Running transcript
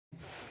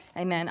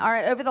Amen. All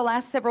right, over the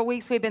last several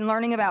weeks, we've been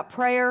learning about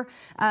prayer.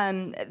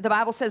 The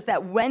Bible says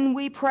that when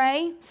we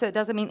pray, so it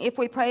doesn't mean if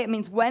we pray, it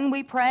means when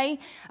we pray,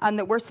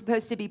 that we're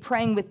supposed to be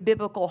praying with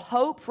biblical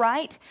hope,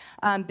 right?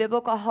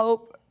 Biblical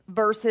hope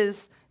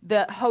versus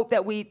the hope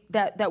that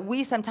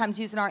we sometimes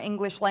use in our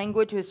English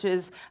language, which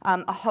is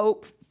a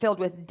hope filled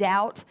with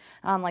doubt.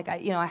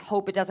 I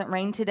hope it doesn't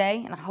rain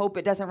today, and I hope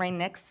it doesn't rain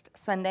next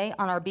Sunday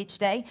on our beach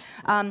day.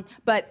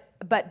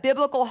 But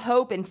biblical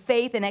hope and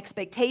faith and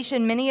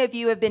expectation, many of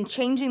you have been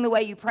changing the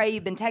way you pray.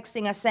 You've been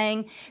texting us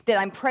saying that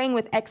I'm praying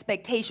with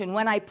expectation.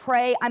 When I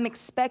pray, I'm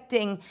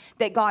expecting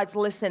that God's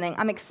listening.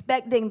 I'm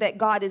expecting that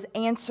God is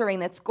answering,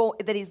 that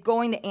He's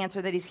going to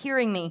answer, that He's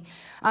hearing me.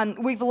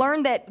 We've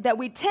learned that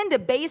we tend to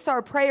base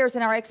our prayers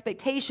and our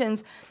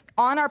expectations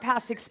on our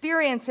past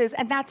experiences,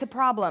 and that's a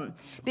problem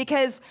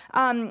because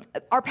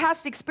our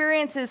past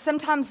experiences,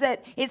 sometimes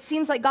that it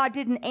seems like God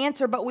didn't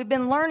answer, but we've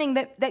been learning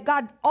that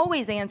God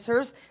always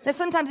answers, that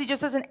sometimes He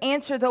just doesn't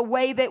answer the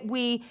way that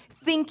we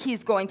think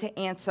He's going to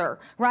answer,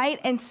 right?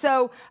 And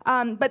so,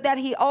 but that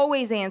He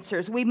always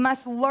answers. We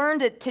must learn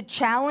to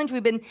challenge.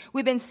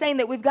 We've been saying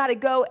that we've got to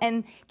go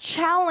and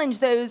challenge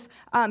those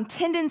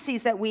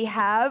tendencies that we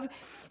have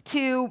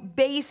to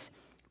base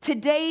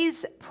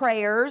today's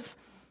prayers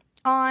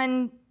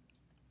on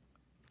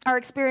our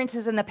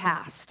experiences in the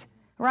past,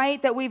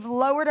 right? That we've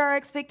lowered our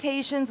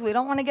expectations. We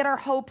don't want to get our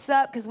hopes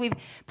up because we've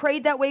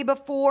prayed that way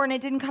before and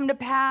it didn't come to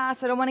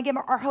pass. I don't want to get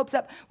our hopes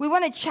up. We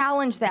want to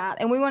challenge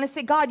that, and we want to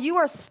say, God, you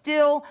are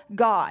still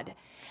God.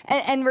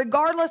 And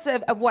regardless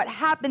of what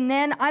happened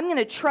then, I'm going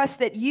to trust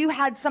that you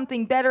had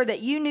something better,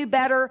 that you knew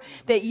better,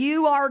 that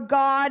you are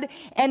God,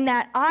 and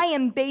that I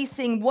am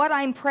basing what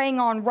I'm praying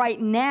on right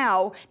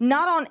now,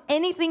 not on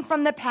anything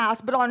from the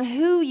past, but on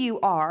who you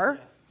are.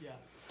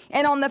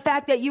 And on the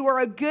fact that you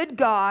are a good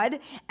God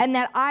and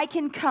that I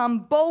can come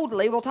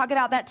boldly. We'll talk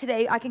about that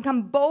today. I can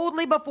come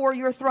boldly before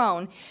your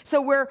throne.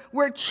 So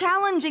we're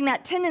challenging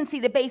that tendency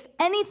to base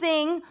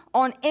anything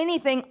on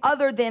anything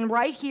other than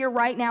right here,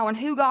 right now, and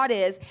who God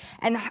is.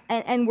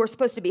 And we're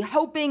supposed to be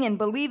hoping and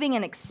believing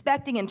and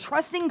expecting and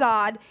trusting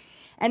God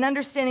and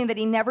understanding that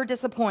He never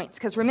disappoints.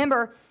 Because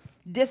remember,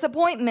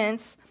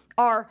 disappointments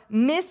are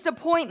missed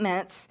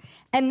appointments,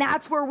 and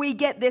that's where we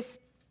get this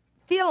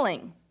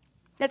feeling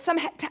that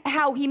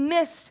somehow He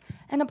missed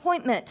an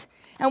appointment.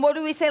 And what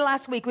did we say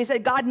last week? We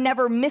said God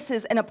never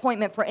misses an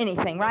appointment for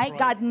anything, right?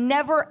 God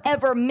never,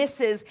 ever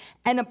misses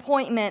an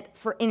appointment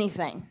for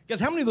anything. Because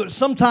how many of those,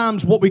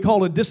 sometimes what we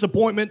call a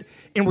disappointment,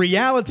 in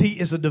reality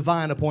is a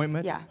divine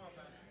appointment? Yeah.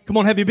 Come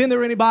on, have you been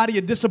there, anybody?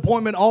 A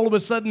disappointment all of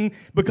a sudden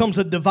becomes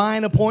a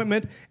divine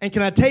appointment. And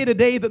can I tell you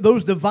today that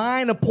those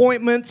divine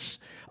appointments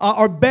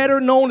are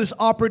better known as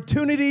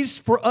opportunities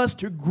for us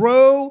to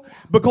grow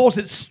because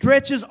it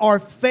stretches our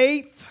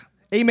faith.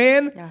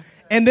 Amen? Yeah.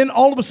 And then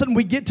all of a sudden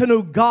we get to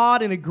know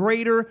God in a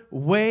greater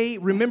way.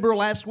 Remember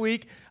last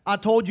week I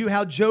told you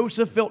how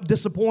Joseph felt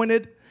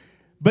disappointed,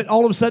 but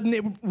all of a sudden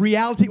in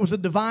reality it was a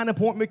divine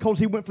appointment because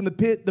he went from the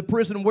pit, the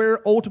prison, where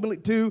ultimately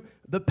to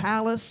the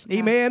palace. Yeah.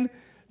 Amen?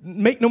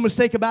 Make no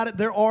mistake about it,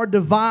 there are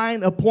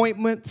divine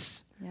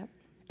appointments. Yep.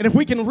 And if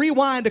we can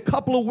rewind a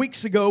couple of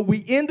weeks ago,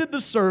 we ended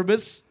the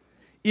service,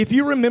 if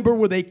you remember,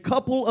 with a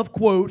couple of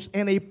quotes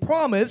and a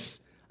promise.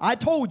 I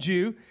told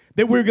you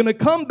that we're going to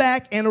come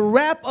back and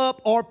wrap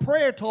up our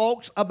prayer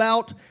talks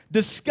about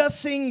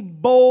discussing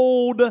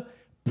bold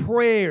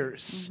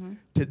prayers. Mm-hmm.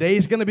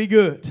 Today's going to be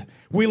good.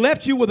 We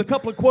left you with a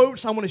couple of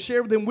quotes. I want to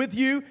share them with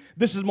you.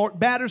 This is Mark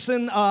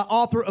Batterson,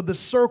 author of The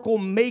Circle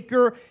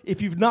Maker.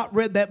 If you've not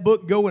read that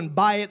book, go and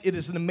buy it. It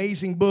is an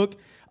amazing book.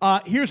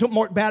 Here's what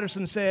Mark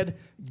Batterson said.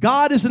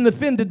 God isn't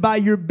offended by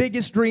your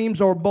biggest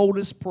dreams or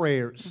boldest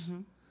prayers.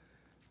 Mm-hmm.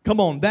 Come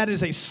on, that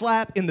is a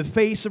slap in the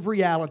face of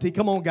reality.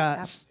 Come on,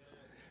 guys.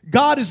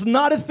 God is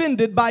not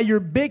offended by your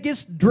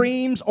biggest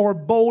dreams or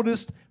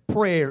boldest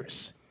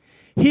prayers.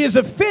 He is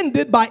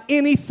offended by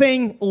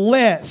anything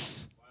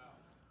less.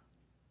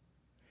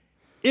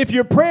 If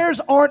your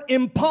prayers aren't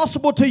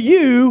impossible to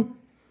you,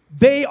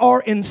 they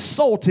are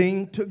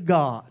insulting to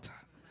God.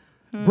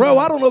 Bro,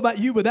 I don't know about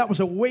you, but that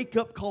was a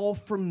wake-up call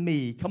for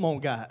me. Come on,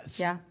 guys.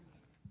 Yeah.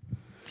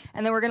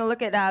 And then we're going to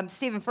look at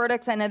Stephen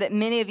Furtick's. I know that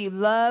many of you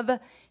love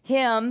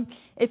him.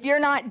 If you're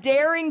not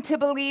daring to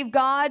believe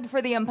God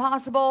for the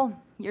impossible,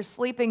 you're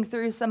sleeping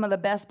through some of the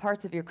best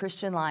parts of your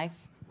Christian life.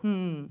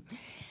 And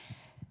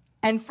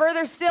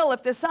further still,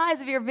 if the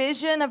size of your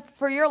vision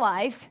for your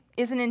life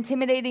isn't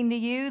intimidating to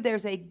you,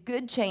 there's a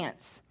good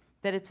chance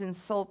that it's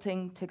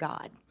insulting to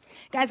God.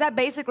 Guys, that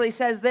basically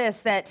says this,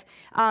 that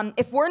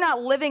if we're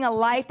not living a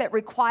life that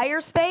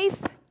requires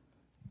faith,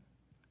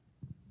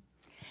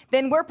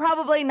 then we're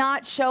probably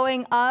not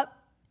showing up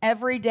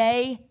every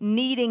day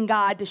needing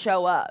God to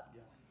show up.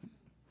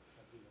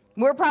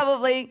 We're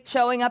probably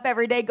showing up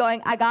every day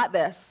going, I got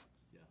this.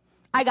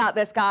 I got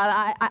this,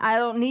 God. I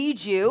don't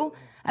need you.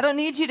 I don't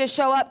need you to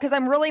show up because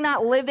I'm really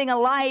not living a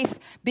life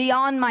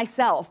beyond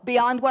myself,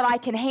 beyond what I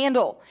can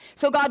handle.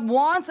 So God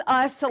wants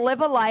us to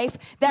live a life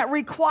that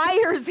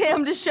requires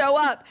Him to show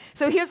up.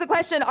 So here's the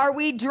question. Are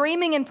we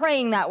dreaming and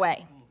praying that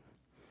way?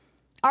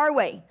 Are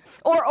we?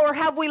 Or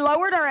have we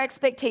lowered our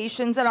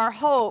expectations and our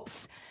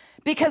hopes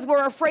because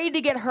we're afraid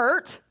to get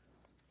hurt?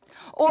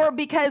 Or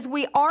because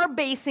we are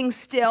basing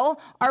still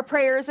our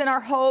prayers and our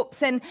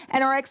hopes and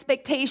our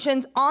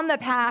expectations on the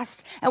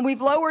past, and we've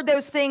lowered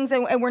those things,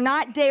 and we're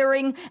not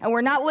daring, and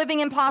we're not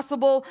living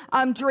impossible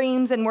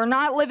dreams, and we're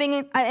not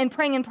living and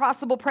praying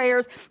impossible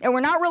prayers, and we're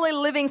not really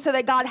living so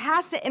that God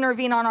has to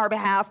intervene on our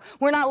behalf.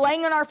 We're not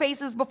laying on our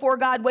faces before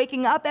God,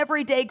 waking up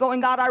every day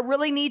going, God, I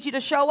really need you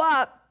to show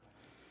up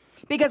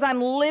because I'm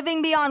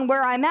living beyond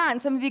where I'm at.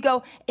 And some of you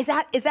go, is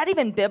that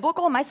even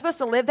biblical? Am I supposed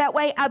to live that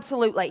way?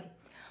 Absolutely.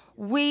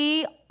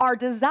 We are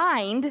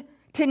designed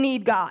to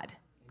need God,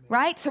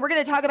 right? So we're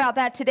going to talk about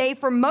that today.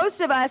 For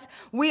most of us,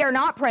 we are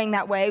not praying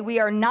that way. We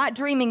are not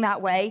dreaming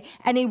that way,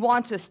 and He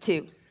wants us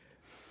to.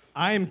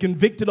 I am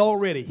convicted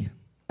already.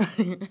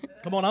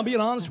 Come on, I'm being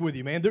honest with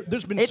you, man.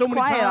 There's been so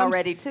many times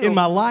already, too. in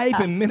my life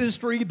and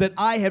ministry that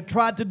I have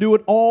tried to do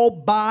it all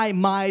by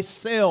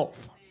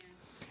myself.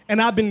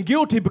 And I've been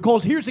guilty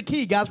because here's the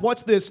key, guys.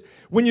 Watch this.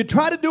 When you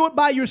try to do it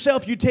by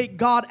yourself, you take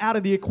God out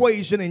of the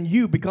equation and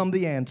you become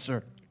the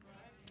answer.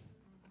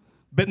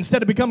 But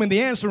instead of becoming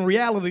the answer, in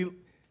reality,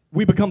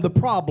 we become the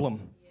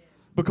problem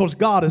because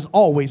God is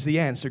always the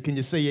answer. Can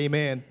you say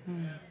amen?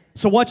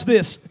 So watch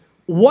this.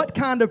 What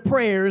kind of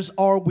prayers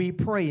are we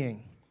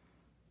praying?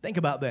 Think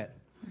about that.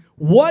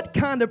 What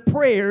kind of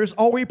prayers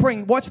are we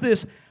praying? Watch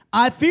this.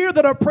 I fear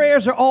that our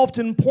prayers are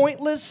often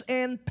pointless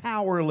and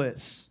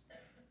powerless.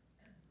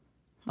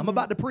 I'm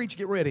about to preach.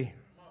 Get ready.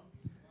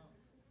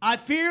 I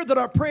fear that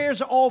our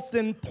prayers are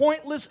often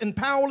pointless and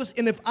powerless.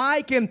 And if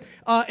I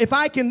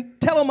can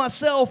tell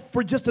myself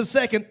for just a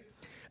second,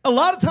 a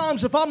lot of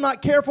times if I'm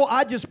not careful,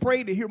 I just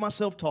pray to hear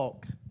myself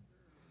talk.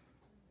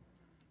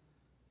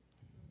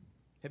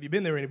 Have you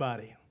been there,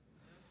 anybody?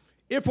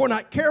 If we're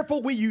not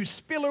careful, we use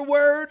filler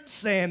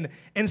words, and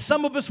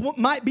some of us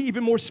might be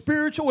even more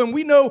spiritual, and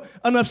we know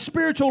enough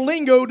spiritual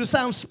lingo to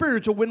sound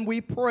spiritual when we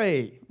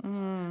pray.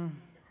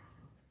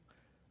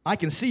 I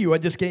can see you, I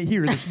just can't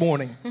hear this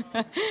morning.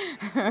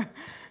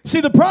 See,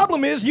 the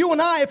problem is, you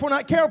and I, if we're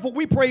not careful,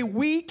 we pray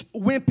weak,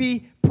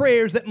 wimpy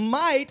prayers that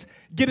might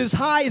get as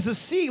high as a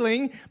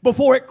ceiling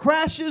before it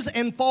crashes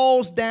and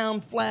falls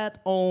down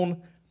flat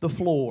on the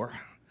floor.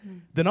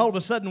 Then all of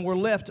a sudden, we're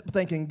left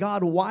thinking,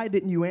 God, why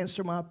didn't you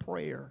answer my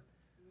prayer?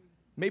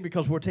 Maybe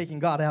because we're taking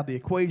God out of the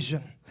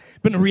equation.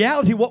 But in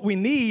reality, what we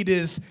need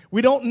is,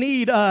 we don't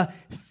need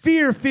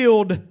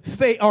fear-filled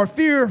faith or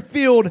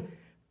fear-filled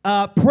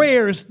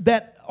prayers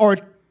that are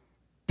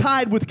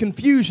tied with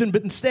confusion,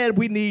 but instead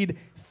we need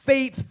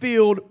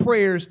faith-filled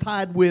prayers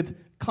tied with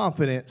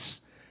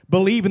confidence,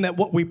 believing that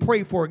what we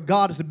pray for,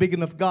 God is a big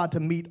enough God to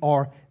meet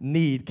our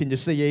need. Can you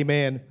say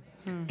amen?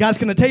 Guys,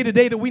 can I tell you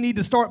today that we need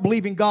to start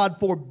believing God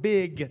for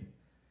big,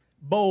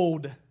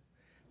 bold,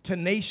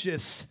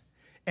 tenacious,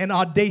 and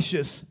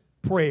audacious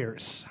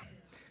prayers.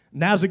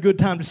 Now's a good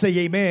time to say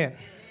amen.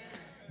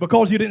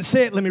 Because you didn't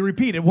say it, let me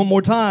repeat it one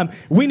more time.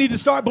 We need to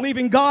start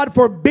believing God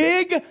for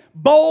big,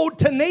 bold,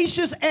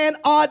 tenacious, and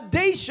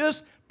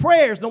audacious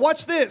prayers. Now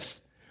watch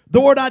this. The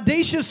word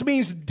audacious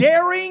means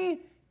daring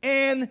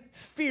and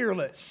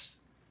fearless.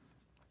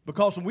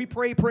 Because when we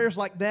pray prayers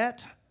like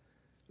that,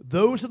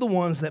 those are the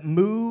ones that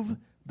move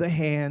the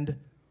hand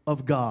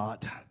of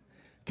God.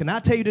 Can I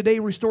tell you today,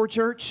 Restore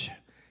Church,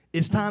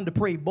 it's time to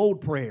pray bold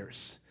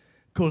prayers.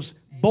 Because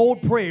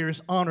bold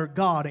prayers honor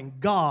God, and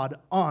God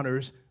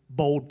honors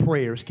bold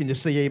prayers. Can you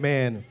say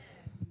amen?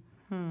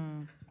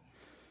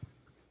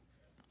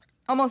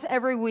 Almost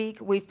every week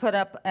we've put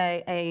up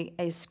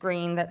a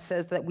screen that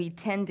says that we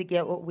tend to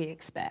get what we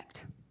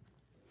expect.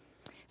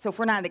 So if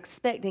we're not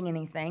expecting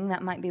anything,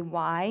 that might be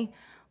why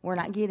we're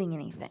not getting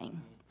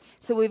anything.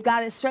 So we've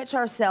got to stretch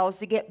ourselves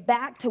to get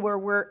back to where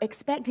we're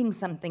expecting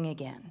something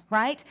again,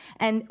 right?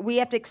 And we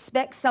have to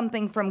expect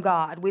something from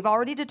God. We've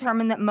already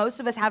determined that most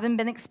of us haven't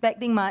been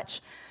expecting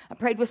much. I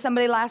prayed with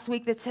somebody last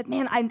week that said,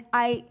 man,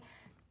 I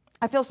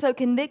feel so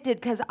convicted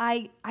because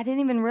I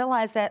didn't even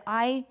realize that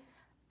I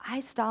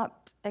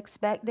stopped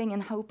expecting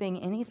and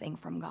hoping anything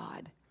from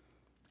God.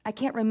 I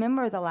can't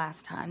remember the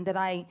last time that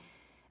I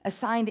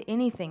assigned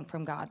anything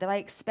from God, that I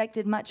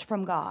expected much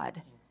from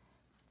God.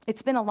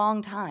 It's been a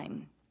long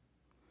time.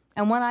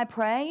 And when I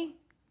pray,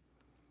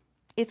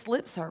 it's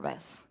lip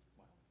service.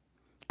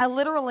 I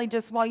literally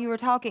just, while you were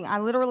talking, I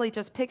literally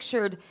just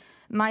pictured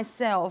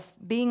myself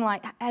being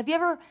like, have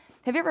you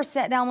ever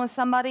sat down with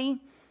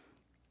somebody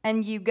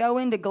and you go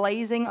into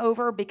glazing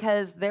over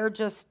because they're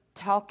just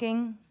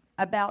talking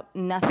about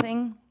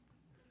nothing?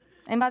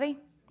 Anybody?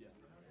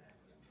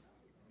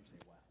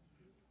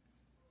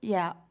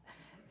 Yeah.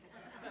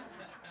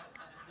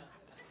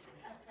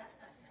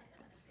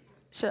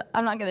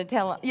 I'm not going to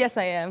tell him. Yes,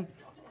 I am.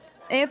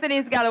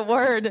 Anthony's got a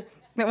word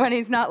that when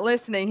he's not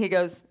listening, he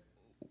goes,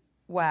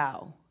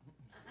 wow.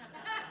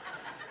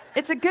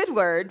 It's a good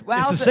word.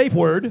 Wow. It's a safe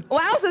word.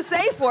 Wow's a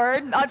safe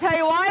word. I'll tell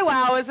you why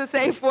wow is a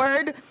safe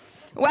word.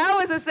 Wow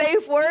is a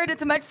safe word.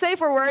 It's a much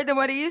safer word than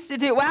what he used to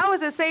do. Wow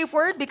is a safe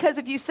word because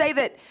if you say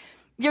that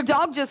your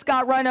dog just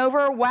got run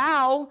over,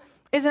 wow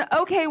is an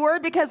okay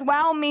word because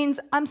wow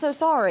means I'm so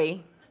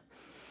sorry.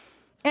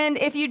 And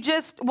if you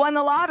just won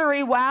the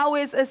lottery, wow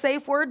is a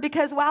safe word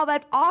because wow,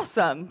 that's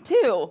awesome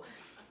too.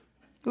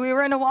 We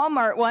were in a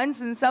Walmart once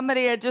and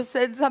somebody had just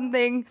said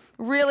something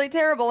really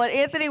terrible and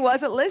Anthony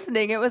wasn't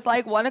listening. It was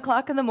like 1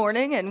 o'clock in the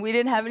morning and we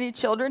didn't have any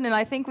children and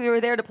I think we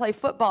were there to play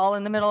football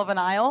in the middle of an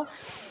aisle.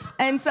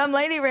 And some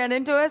lady ran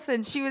into us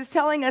and she was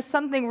telling us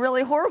something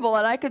really horrible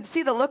and I could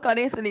see the look on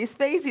Anthony's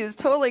face. He was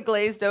totally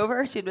glazed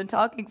over. She'd been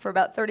talking for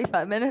about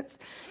 35 minutes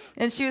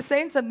and she was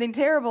saying something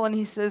terrible and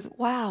he says,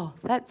 wow,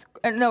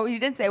 no, he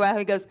didn't say wow.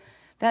 He goes,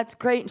 that's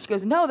great. And she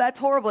goes, no, that's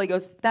horrible. He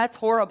goes, that's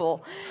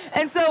horrible.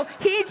 And so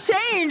he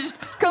changed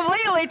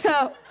completely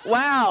to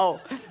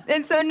wow.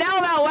 And so now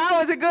that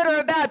wow is a good or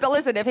a bad. But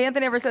listen, if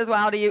Anthony ever says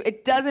wow to you,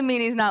 it doesn't mean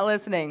he's not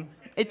listening.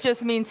 It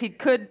just means he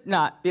could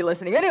not be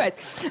listening. Anyways,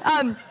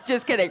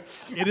 just kidding.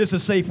 It is a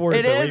safe word.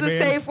 It is a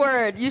safe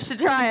word. You should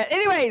try it.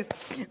 Anyways,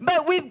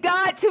 but we've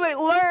got to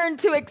learn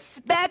to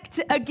expect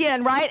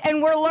again, right?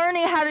 And we're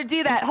learning how to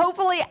do that.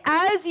 Hopefully,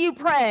 as you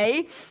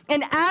pray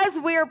and as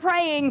we're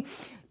praying,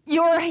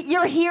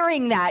 you're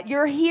hearing that.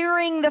 You're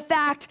hearing the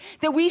fact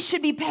that we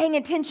should be paying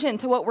attention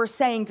to what we're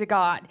saying to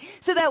God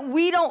so that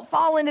we don't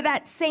fall into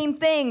that same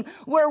thing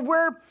where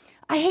we're,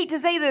 I hate to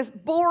say this,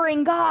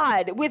 boring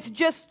God with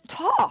just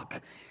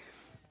talk.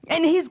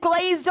 And he's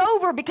glazed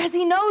over because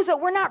he knows that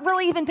we're not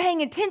really even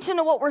paying attention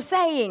to what we're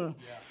saying.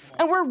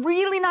 And we're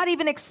really not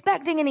even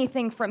expecting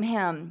anything from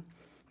him,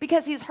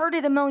 because he's heard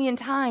it a million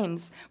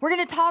times. We're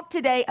going to talk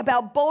today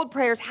about bold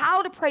prayers,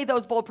 how to pray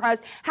those bold prayers,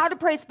 how to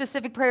pray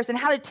specific prayers, and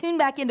how to tune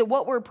back into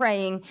what we're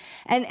praying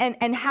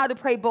and how to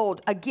pray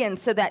bold again,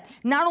 so that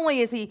not only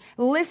is he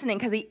listening,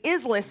 because he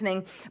is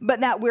listening,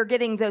 but that we're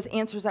getting those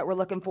answers that we're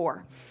looking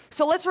for.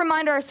 So let's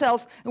remind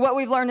ourselves what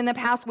we've learned in the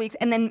past weeks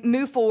and then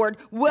move forward,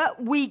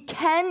 what we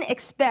can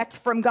expect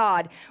from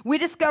God. We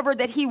discovered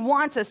that he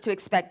wants us to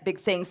expect big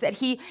things, that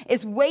he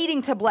is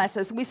waiting to bless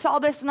us. We saw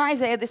this in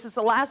Isaiah. This is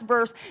the last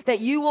verse that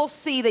you will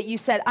see that you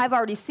said, I've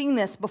already seen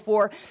this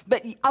before,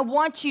 but I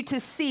want you to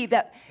see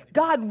that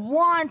God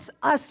wants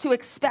us to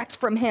expect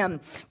from him.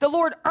 The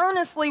Lord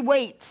earnestly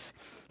waits.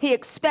 He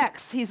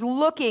expects, he's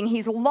looking,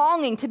 he's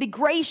longing to be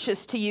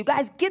gracious to you.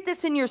 Guys, get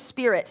this in your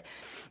spirit.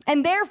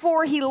 And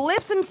therefore, he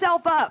lifts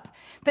himself up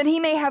that he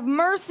may have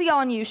mercy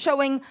on you,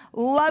 showing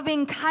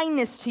loving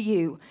kindness to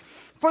you.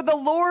 For the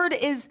Lord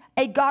is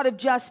a God of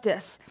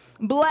justice.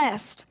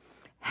 Blessed,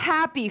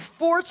 happy,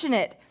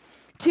 fortunate,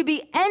 to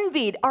be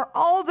envied are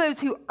all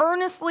those who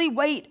earnestly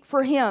wait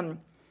for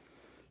him,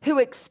 who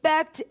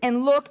expect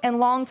and look and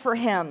long for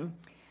him,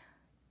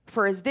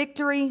 for his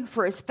victory,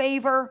 for his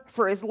favor,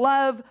 for his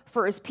love,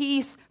 for his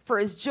peace, for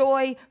his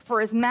joy, for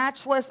his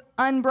matchless,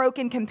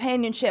 unbroken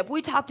companionship.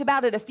 We talked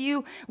about it a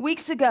few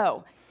weeks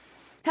ago,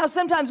 how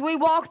sometimes we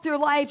walk through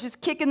life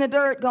just kicking the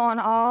dirt going,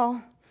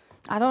 oh,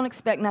 I don't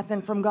expect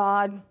nothing from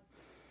God.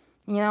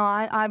 You know,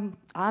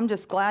 I'm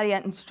just glad he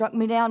hasn't struck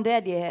me down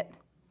dead yet.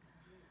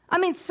 I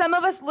mean, some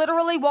of us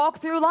literally walk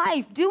through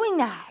life doing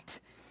that.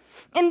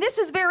 And this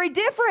is very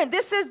different.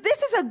 This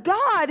is a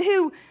God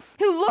who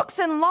looks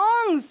and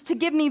longs to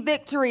give me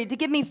victory, to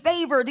give me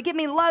favor, to give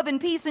me love and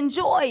peace and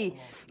joy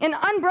and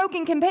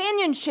unbroken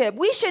companionship.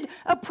 We should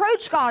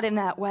approach God in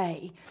that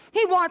way.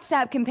 He wants to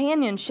have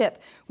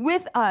companionship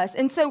with us.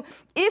 And so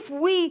if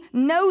we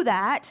know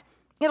that,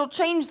 it'll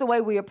change the way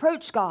we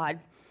approach God.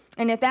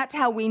 And if that's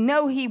how we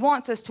know he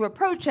wants us to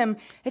approach him,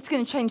 it's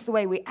going to change the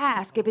way we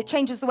ask. If it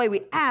changes the way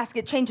we ask,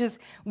 it changes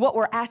what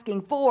we're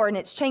asking for, and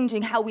it's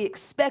changing how we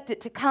expect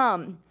it to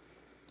come.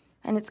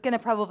 And it's going to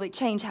probably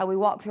change how we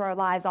walk through our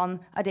lives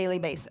on a daily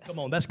basis. Come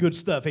on, that's good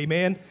stuff,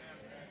 amen.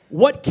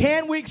 What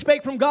can we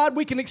expect from God?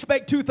 We can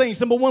expect two things.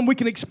 Number one, we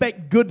can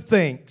expect good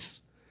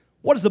things.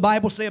 What does the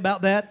Bible say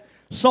about that?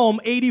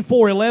 Psalm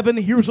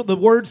 84:11, here's what the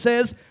word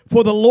says.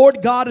 For the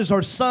Lord God is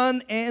our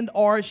sun and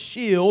our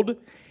shield.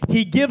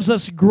 He gives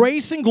us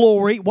grace and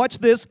glory. Watch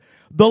this.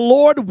 The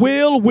Lord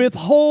will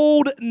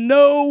withhold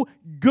no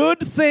good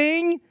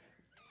thing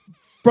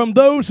from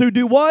those who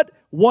do what?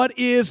 What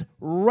is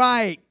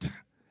right.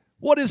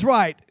 What is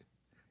right?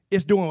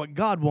 It's doing what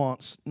God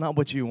wants, not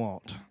what you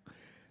want.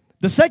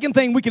 The second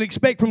thing we can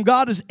expect from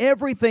God is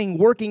everything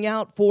working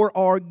out for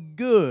our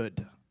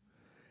good.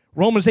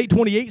 Romans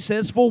 8:28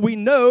 says, for we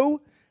know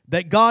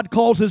that God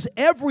causes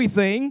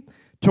everything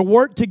to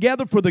work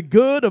together for the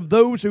good of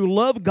those who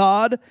love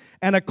God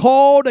and are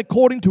called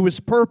according to his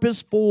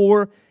purpose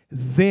for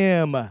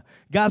them.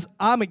 Guys,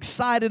 I'm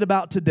excited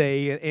about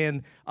today,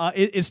 and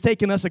it's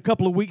taken us a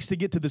couple of weeks to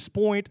get to this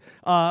point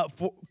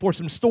for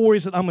some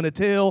stories that I'm going to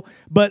tell.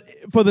 But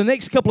for the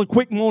next couple of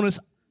quick moments,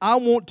 I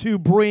want to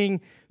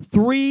bring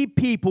three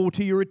people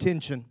to your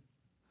attention.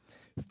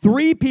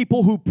 Three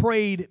people who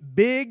prayed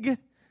big,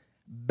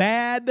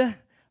 bad,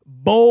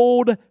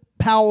 bold,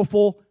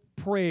 powerful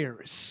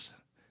prayers.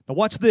 Now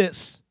watch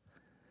this.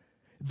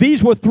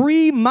 These were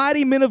three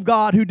mighty men of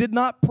God who did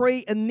not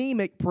pray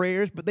anemic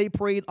prayers, but they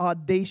prayed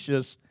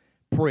audacious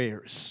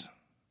prayers.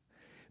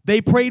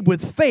 They prayed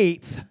with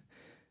faith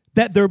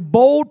that their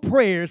bold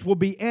prayers will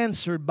be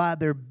answered by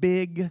their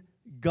big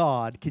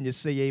God. Can you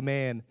say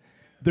amen?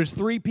 There's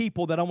three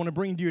people that I want to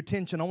bring to your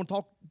attention. I want to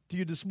talk to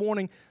you this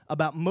morning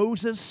about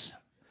Moses,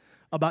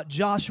 about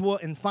Joshua,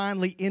 and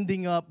finally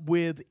ending up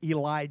with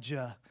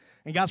Elijah.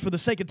 And guys, for the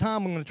sake of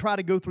time, I'm going to try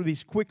to go through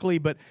these quickly,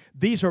 but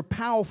these are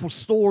powerful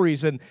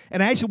stories. And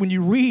actually, when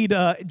you read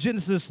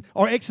Exodus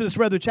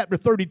chapter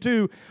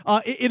 32,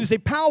 it is a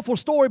powerful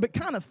story, but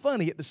kind of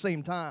funny at the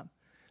same time.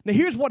 Now,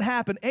 here's what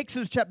happened.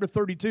 Exodus chapter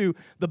 32,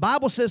 the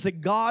Bible says that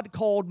God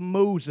called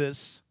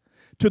Moses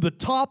to the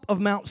top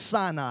of Mount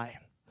Sinai.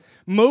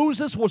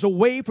 Moses was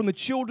away from the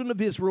children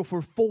of Israel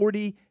for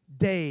 40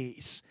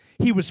 days.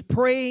 He was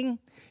praying,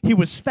 he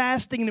was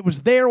fasting, and it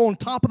was there on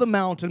top of the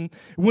mountain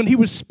when he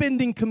was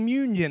spending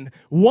communion,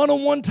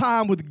 one-on-one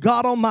time with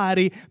God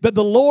Almighty, that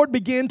the Lord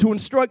began to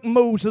instruct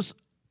Moses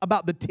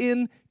about the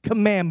 10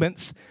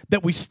 commandments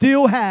that we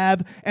still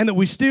have and that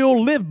we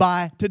still live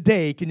by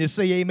today. Can you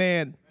say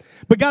amen?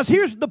 But guys,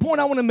 here's the point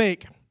I want to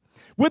make.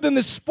 Within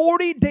this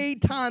 40-day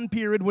time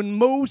period when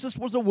Moses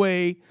was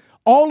away,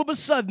 all of a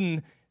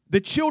sudden, the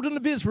children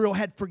of Israel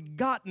had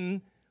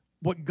forgotten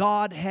what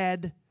God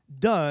had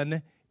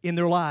done in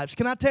their lives.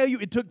 Can I tell you,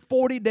 it took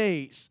 40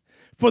 days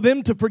for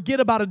them to forget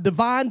about a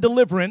divine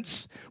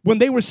deliverance when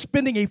they were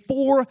spending a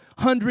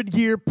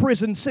 400-year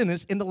prison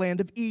sentence in the land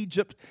of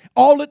Egypt.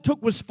 All it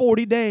took was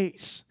 40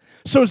 days.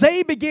 So as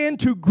they began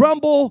to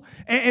grumble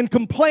and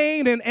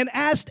complain and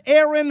asked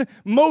Aaron,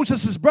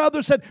 Moses'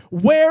 brother, said,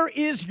 "Where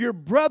is your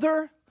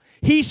brother?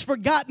 He's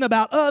forgotten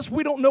about us.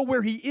 We don't know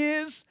where he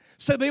is."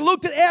 So they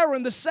looked at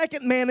Aaron, the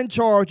second man in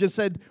charge, and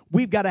said,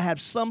 "We've got to have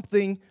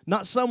something,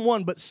 not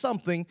someone, but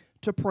something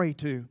to pray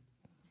to."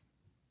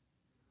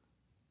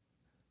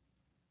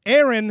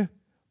 Aaron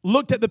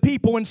looked at the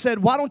people and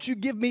said, "Why don't you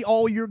give me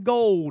all your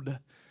gold?"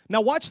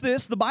 Now watch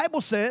this. The Bible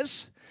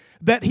says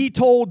that he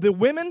told the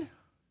women,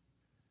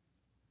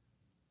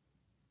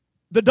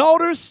 the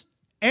daughters,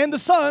 and the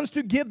sons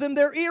to give them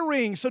their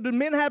earrings. So did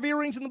men have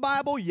earrings in the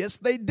Bible? Yes,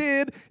 they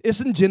did.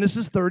 It's in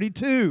Genesis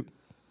 32.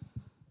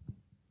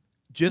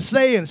 Just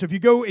saying. So if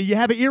you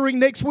have an earring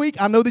next week,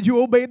 I know that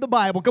you obeyed the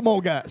Bible. Come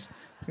on, guys.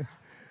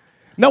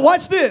 Now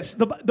watch this.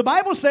 The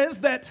Bible says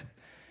that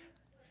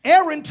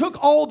Aaron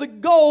took all the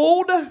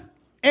gold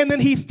and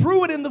then he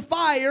threw it in the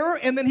fire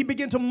and then he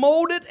began to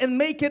mold it and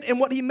make it. And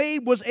what he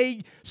made was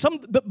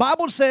the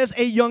Bible says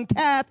a young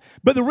calf,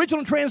 but the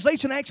original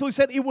translation actually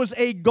said it was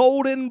a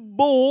golden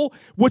bull,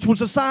 which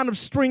was a sign of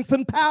strength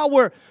and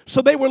power.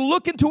 So they were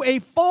looking to a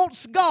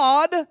false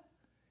god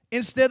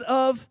instead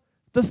of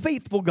the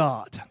faithful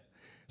God.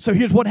 So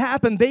here's what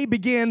happened. They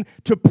began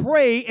to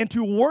pray and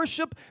to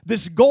worship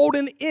this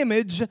golden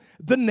image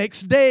the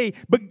next day.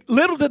 But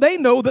little did they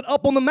know that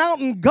up on the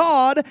mountain,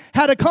 God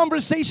had a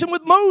conversation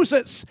with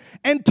Moses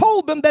and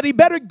told them that he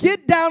better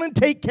get down and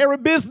take care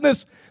of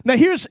business. Now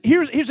here's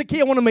a key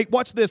I want to make.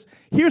 Watch this.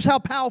 Here's how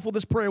powerful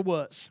this prayer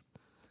was.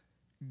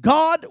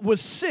 God was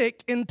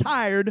sick and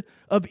tired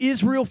of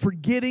Israel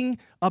forgetting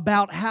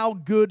about how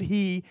good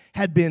he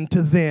had been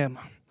to them.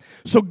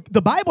 So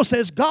the Bible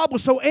says God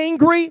was so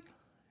angry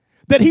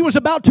that he was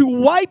about to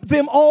wipe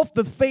them off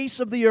the face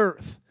of the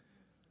earth.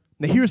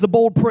 Now here's the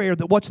bold prayer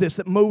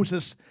that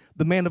Moses,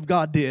 the man of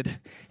God, did.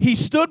 He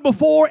stood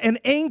before an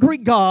angry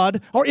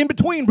God, or in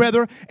between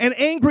rather, an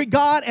angry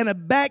God and a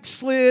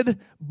backslid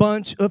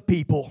bunch of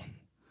people.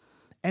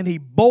 And he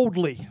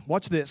boldly,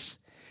 watch this,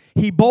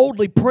 he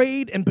boldly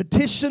prayed and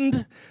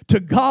petitioned to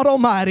God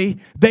Almighty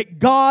that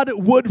God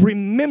would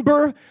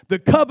remember the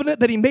covenant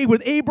that he made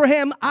with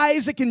Abraham,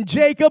 Isaac, and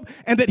Jacob,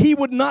 and that he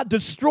would not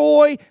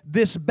destroy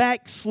this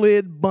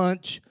backslid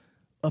bunch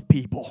of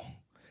people.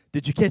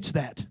 Did you catch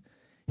that?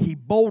 He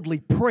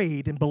boldly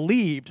prayed and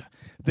believed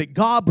that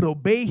God would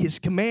obey his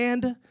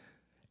command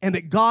and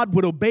that God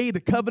would obey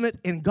the covenant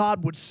and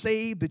God would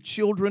save the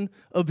children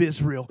of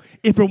Israel.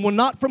 If it were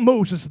not for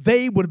Moses,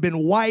 they would have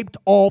been wiped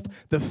off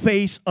the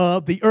face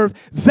of the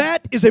earth.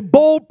 That is a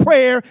bold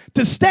prayer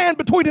to stand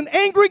between an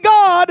angry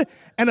God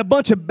and a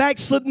bunch of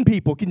backslidden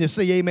people. Can you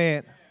say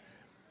amen?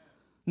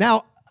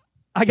 Now,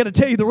 I got to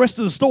tell you the rest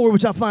of the story,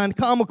 which I find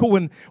comical.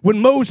 When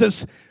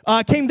Moses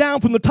came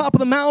down from the top of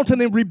the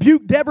mountain and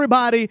rebuked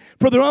everybody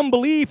for their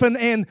unbelief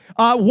and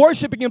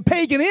worshiping a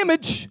pagan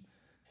image,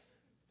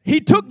 he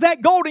took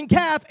that golden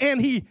calf and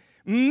he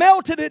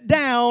melted it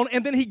down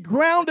and then he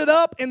ground it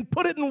up and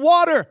put it in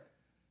water.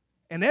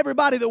 And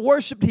everybody that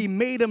worshiped, he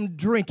made them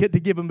drink it to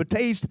give them a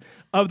taste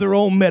of their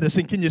own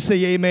medicine. Can you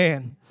say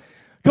amen?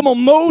 Come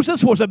on,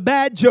 Moses was a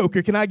bad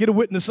joker. Can I get a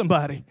witness,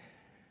 somebody?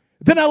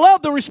 Then I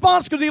love the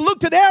response because he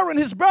looked at Aaron,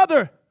 his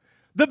brother,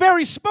 the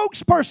very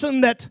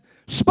spokesperson that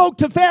spoke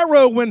to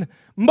Pharaoh when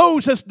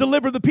Moses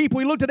delivered the people.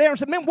 He looked at Aaron and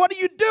said, "Man, what are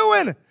you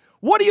doing?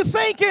 What are you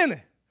thinking?"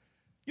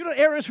 You know what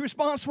Aaron's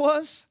response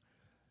was?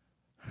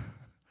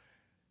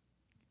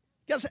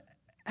 Guys,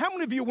 how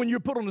many of you, when you're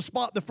put on the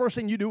spot, the first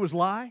thing you do is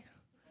lie?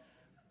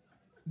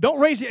 Don't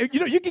raise your,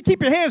 you can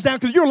keep your hands down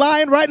because you're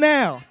lying right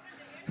now.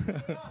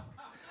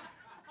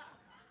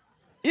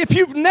 If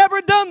you've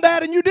never done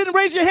that and you didn't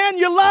raise your hand,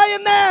 you're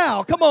lying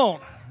now. Come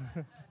on.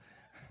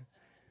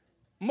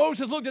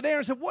 Moses looked at Aaron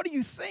and said, "What are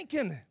you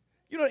thinking?"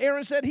 You know what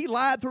Aaron said? He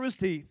lied through his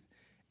teeth.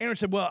 Aaron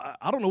said, "Well,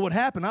 I don't know what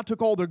happened. I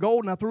took all their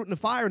gold and I threw it in the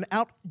fire and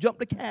out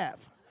jumped a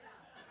calf."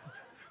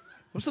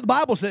 That's what the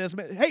Bible says.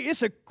 Hey,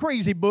 it's a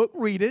crazy book.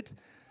 Read it.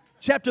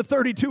 Chapter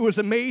 32 is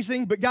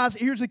amazing. But guys,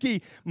 here's the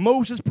key.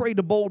 Moses prayed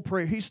a bold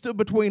prayer. He stood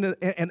between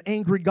an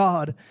angry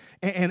God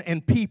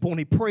and people, and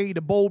he prayed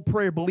a bold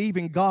prayer,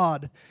 believing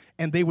God,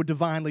 and they were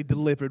divinely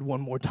delivered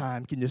one more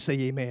time. Can you say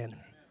amen?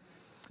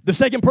 The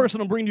second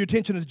person I'm bringing to your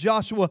attention is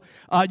Joshua.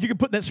 You can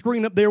put that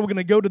screen up there. We're going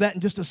to go to that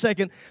in just a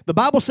second. The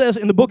Bible says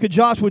in the book of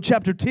Joshua,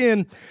 chapter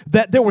 10,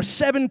 that there were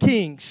 7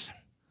 kings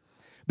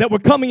that were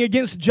coming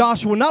against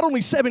Joshua. Not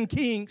only 7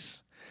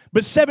 kings,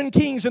 but 7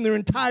 kings in their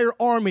entire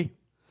army.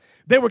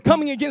 They were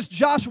coming against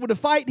Joshua to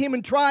fight him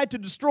and try to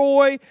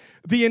destroy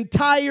the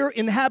entire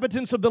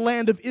inhabitants of the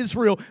land of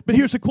Israel. But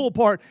here's the cool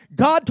part.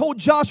 God told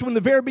Joshua in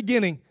the very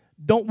beginning,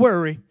 don't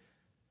worry,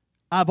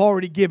 I've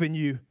already given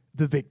you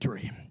the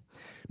victory.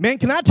 Man,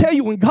 can I tell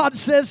you, when God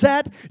says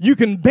that, you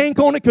can bank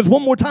on it, because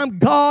one more time,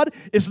 God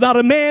is not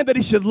a man that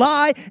he should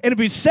lie, and if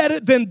he said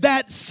it, then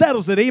that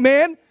settles it.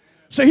 Amen?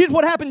 So here's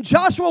what happened.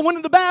 Joshua went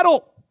into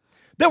battle.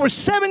 There were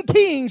 7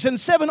 kings and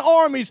 7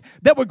 armies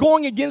that were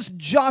going against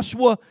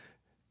Joshua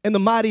and the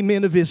mighty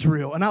men of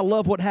Israel. And I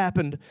love what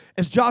happened.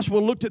 As Joshua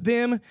looked at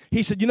them,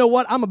 he said, you know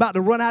what? I'm about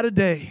to run out of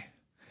day.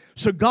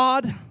 So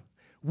God,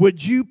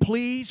 would you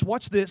please,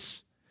 watch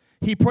this.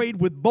 He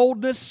prayed with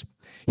boldness.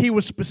 He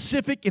was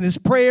specific in his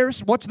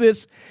prayers. Watch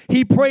this.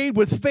 He prayed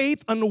with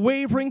faith,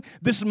 unwavering.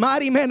 This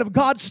mighty man of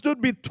God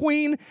stood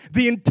between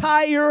the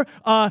entire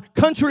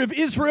country of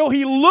Israel.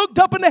 He looked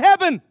up into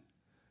heaven.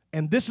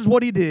 And this is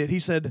what he did. He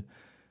said,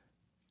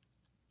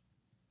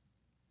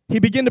 he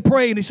began to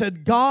pray and he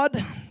said,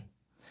 God,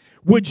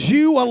 would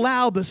you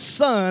allow the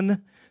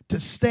sun to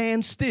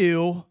stand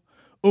still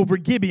over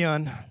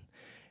Gibeon,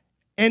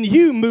 and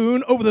you,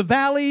 moon, over the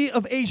valley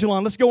of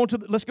Ajalon? Let's go to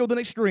the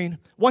next screen.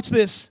 Watch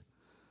this.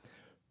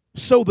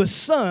 So the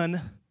sun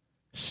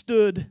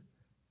stood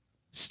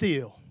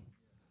still.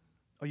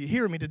 Are you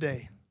hearing me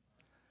today?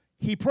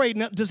 He prayed.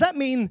 Now, does that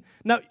mean,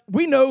 now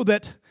we know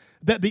that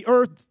the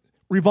earth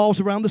revolves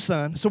around the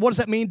sun. So what does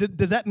that mean?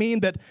 Does that mean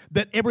that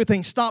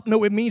everything stopped?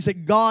 No, it means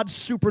that God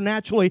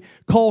supernaturally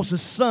caused the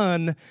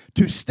sun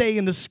to stay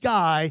in the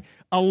sky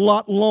a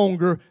lot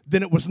longer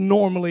than it was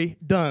normally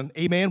done.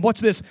 Amen? Watch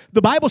this.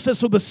 The Bible says,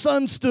 so the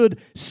sun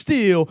stood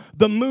still,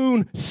 the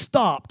moon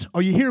stopped.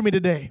 Are you hearing me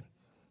today?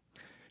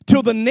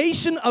 Till the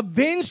nation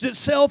avenged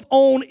itself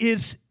on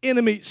its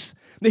enemies.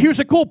 Now here's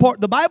the cool part.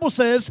 The Bible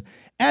says,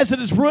 as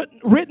it is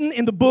written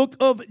in the book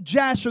of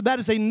Jasher, that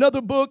is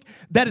another book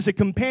that is a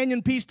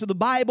companion piece to the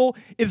Bible.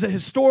 It is a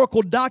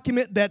historical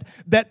document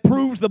that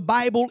proves the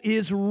Bible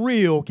is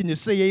real. Can you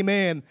say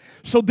amen?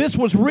 So this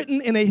was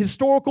written in a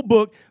historical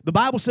book. The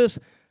Bible says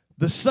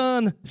the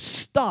sun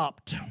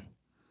stopped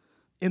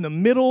in the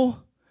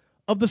middle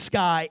of the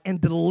sky and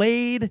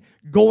delayed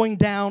going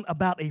down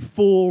about a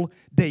full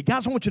day.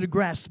 Guys, I want you to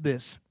grasp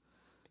this.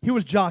 Here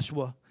was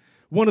Joshua,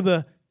 one of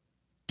the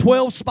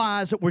 12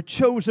 spies that were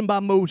chosen by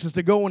Moses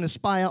to go in and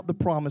spy out the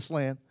promised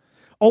land.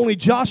 Only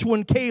Joshua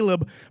and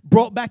Caleb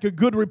brought back a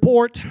good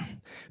report.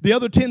 The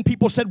other 10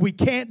 people said, we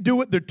can't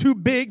do it. They're too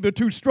big. They're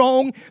too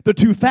strong. They're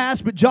too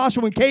fast. But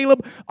Joshua and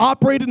Caleb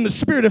operated in the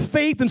spirit of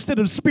faith instead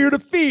of the spirit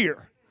of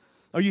fear.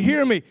 Are you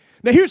hearing me?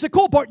 Now here's the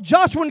cool part.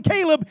 Joshua and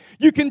Caleb,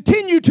 you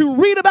continue to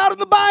read about in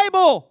the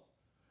Bible.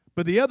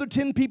 But the other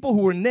 10 people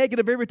who were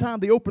negative every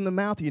time they opened their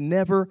mouth, you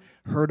never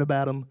heard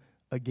about them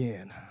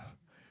again.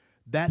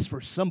 That's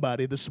for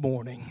somebody this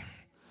morning.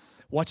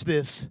 Watch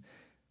this.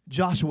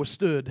 Joshua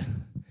stood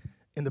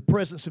in the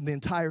presence of the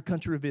entire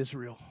country of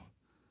Israel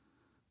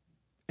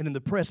and in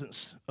the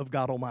presence of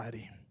God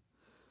Almighty.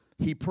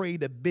 He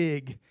prayed a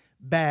big,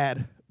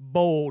 bad,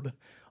 bold,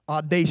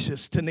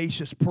 audacious,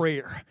 tenacious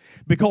prayer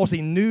because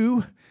he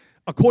knew,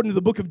 according to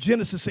the book of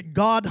Genesis, that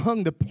God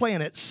hung the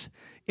planets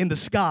in the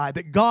sky,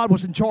 that God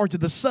was in charge of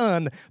the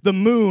sun, the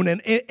moon,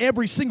 and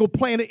every single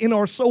planet in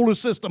our solar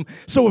system.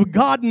 So if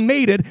God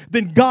made it,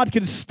 then God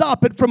can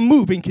stop it from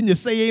moving. Can you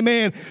say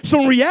amen?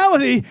 So in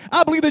reality,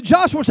 I believe that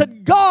Joshua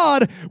said,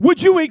 God,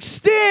 would you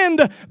extend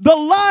the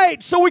light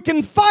so we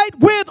can fight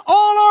with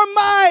all our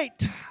might?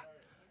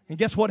 And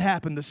guess what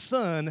happened? The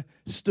sun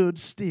stood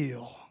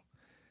still,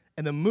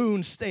 and the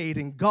moon stayed,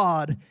 and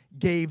God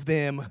gave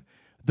them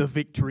the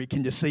victory.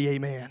 Can you say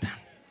amen?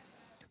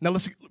 Now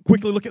let's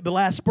quickly look at the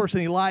last person,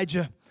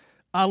 Elijah.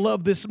 I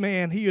love this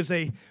man. He is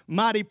a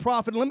mighty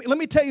prophet. Let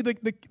me tell you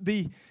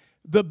the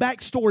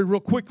backstory real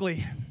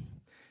quickly.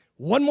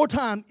 One more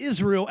time,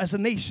 Israel as a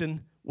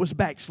nation was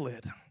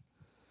backslid.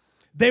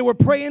 They were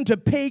praying to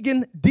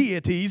pagan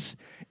deities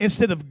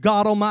instead of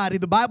God Almighty.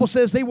 The Bible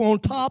says they were on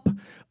top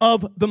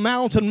of the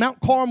mountain,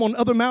 Mount Carmel, and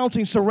other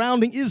mountains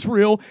surrounding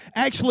Israel,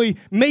 actually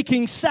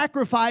making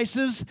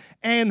sacrifices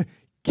and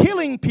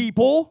killing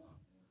people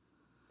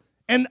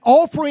and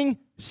offering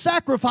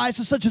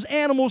sacrifices such as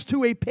animals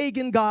to a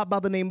pagan god by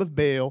the name of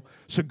Baal.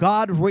 So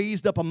God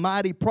raised up a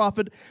mighty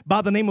prophet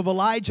by the name of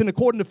Elijah. And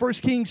according to 1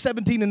 Kings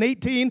 17 and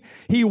 18,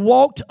 he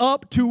walked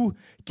up to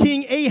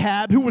King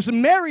Ahab, who was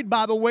married,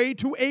 by the way,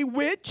 to a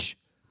witch.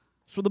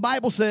 So the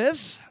Bible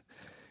says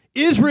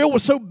Israel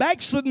was so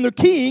backslidden, the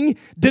king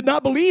did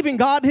not believe in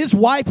God. His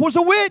wife was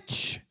a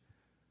witch.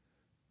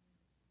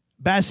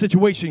 Bad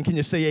situation. Can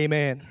you say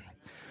amen?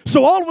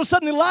 So all of a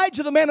sudden,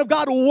 Elijah, the man of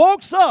God,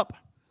 walks up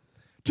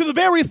to the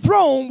very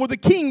throne where the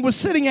king was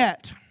sitting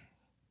at,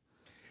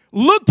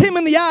 looked him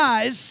in the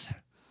eyes,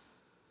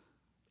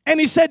 and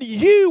he said,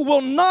 "You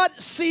will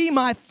not see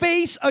my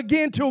face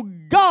again till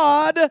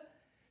God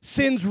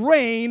sends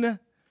rain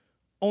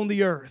on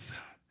the earth."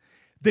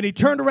 Then he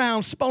turned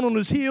around, spun on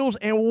his heels,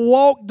 and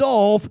walked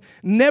off,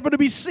 never to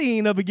be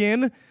seen of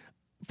again,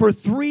 for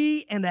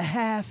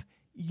 3.5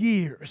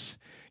 years.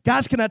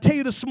 Guys, can I tell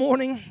you this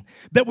morning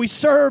that we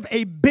serve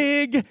a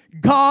big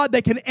God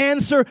that can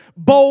answer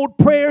bold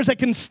prayers, that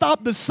can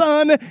stop the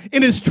sun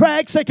in his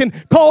tracks, that can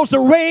cause the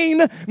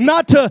rain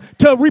not to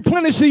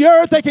replenish the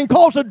earth, that can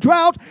cause a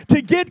drought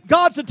to get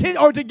God's attention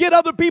or to get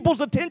other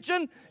people's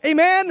attention?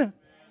 Amen?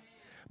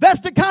 That's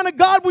the kind of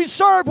God we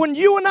serve when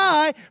you and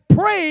I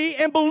pray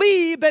and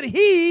believe that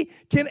he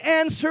can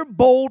answer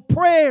bold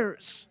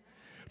prayers.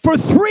 For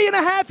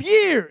 3.5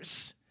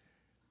 years,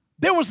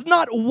 there was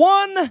not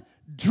one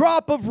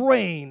drop of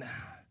rain.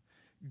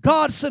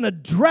 God sent a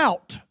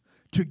drought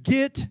to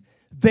get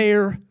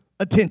their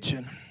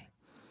attention.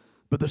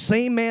 But the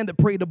same man that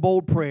prayed a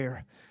bold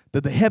prayer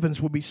that the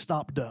heavens would be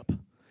stopped up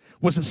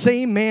was the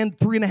same man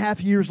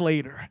 3.5 years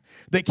later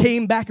that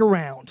came back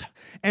around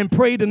and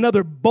prayed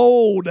another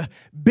bold,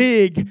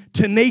 big,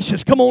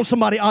 tenacious, come on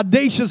somebody,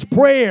 audacious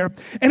prayer.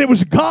 And it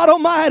was God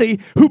Almighty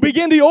who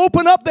began to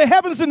open up the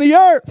heavens and the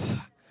earth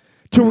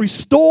to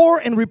restore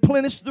and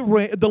replenish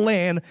the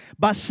land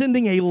by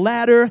sending a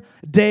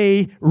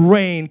latter-day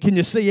rain. Can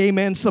you say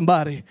amen,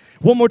 somebody?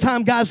 One more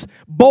time, guys.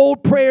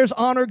 Bold prayers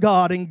honor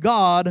God, and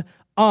God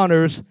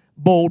honors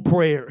bold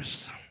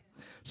prayers.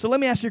 So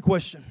let me ask you a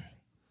question.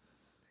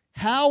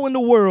 How in the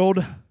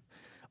world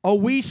are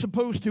we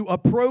supposed to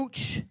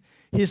approach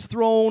his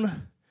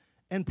throne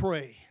and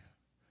pray?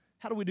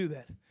 How do we do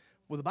that?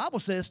 Well, the Bible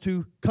says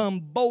to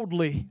come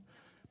boldly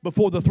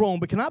before the throne.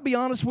 But can I be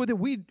honest with you?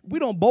 We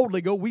don't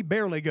boldly go, we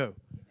barely go.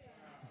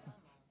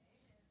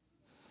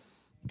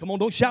 Come on,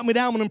 don't shout me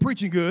down when I'm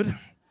preaching good.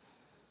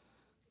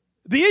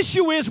 The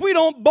issue is we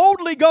don't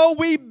boldly go,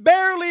 we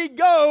barely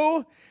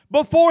go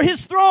before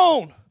his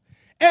throne.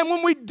 And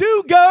when we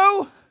do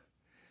go,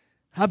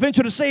 I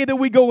venture to say that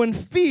we go in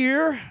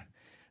fear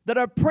that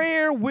our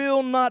prayer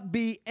will not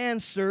be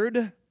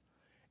answered,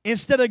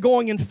 instead of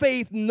going in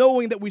faith,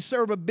 knowing that we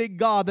serve a big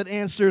God that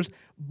answers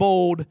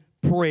bold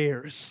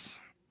prayers.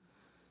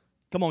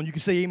 Come on, you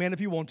can say amen if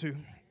you want to.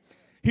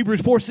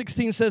 Hebrews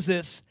 4:16 says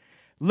this,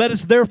 "Let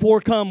us therefore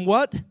come,"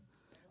 what?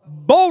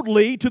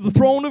 "Boldly to the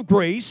throne of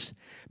grace,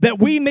 that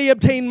we may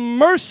obtain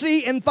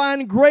mercy and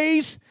find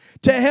grace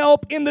to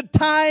help in the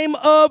time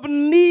of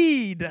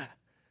need."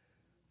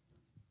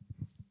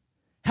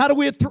 How do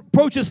we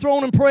approach his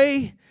throne and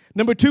pray?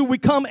 Number 2, we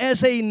come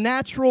as a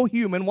natural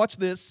human, watch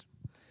this,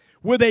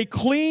 with a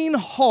clean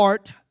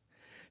heart,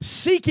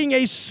 seeking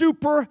a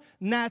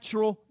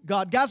supernatural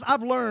God. Guys,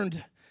 I've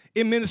learned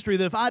in ministry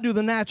that if I do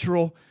the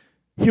natural,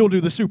 he'll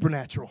do the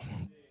supernatural.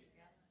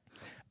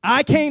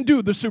 I can't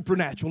do the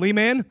supernatural,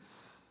 amen?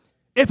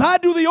 If I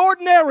do the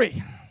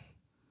ordinary,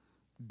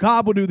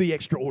 God will do the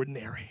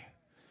extraordinary.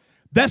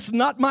 That's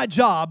not my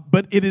job,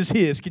 but it is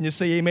his. Can you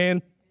say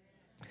amen?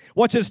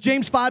 Watch this,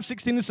 James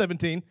 5:16 and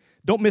 17.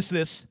 Don't miss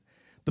this.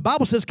 The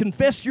Bible says,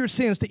 "Confess your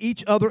sins to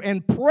each other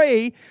and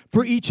pray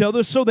for each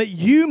other so that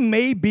you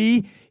may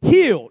be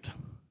healed."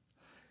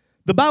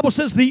 The Bible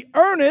says, "The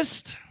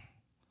earnest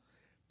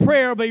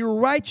prayer of a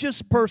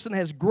righteous person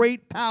has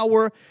great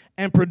power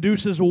and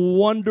produces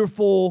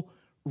wonderful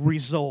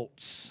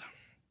results."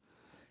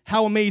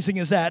 How amazing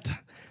is that?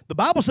 The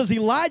Bible says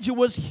Elijah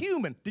was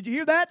human. Did you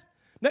hear that?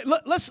 Now,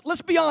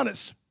 let's be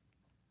honest.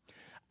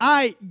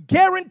 I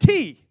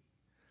guarantee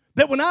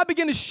that when I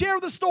begin to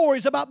share the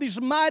stories about these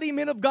mighty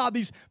men of God,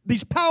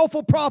 these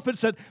powerful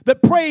prophets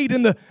that prayed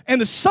and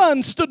the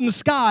sun stood in the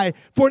sky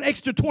for an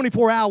extra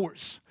 24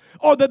 hours,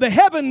 or that the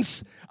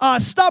heavens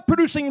stopped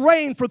producing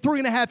rain for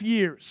 3.5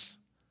 years,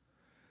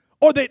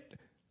 or that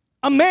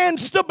a man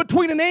stood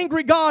between an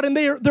angry God and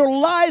their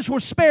lives were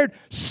spared,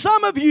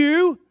 some of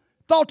you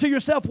thought to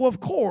yourself, well, of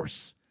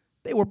course,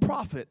 they were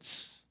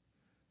prophets.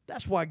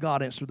 That's why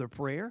God answered their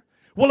prayer.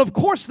 Well, of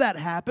course that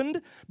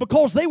happened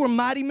because they were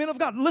mighty men of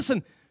God.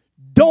 Listen,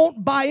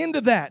 don't buy into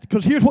that,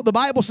 because here's what the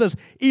Bible says.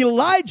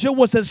 Elijah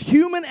was as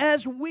human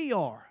as we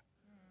are.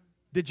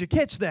 Did you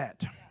catch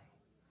that?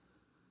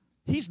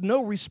 He's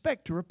no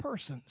respecter of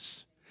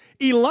persons.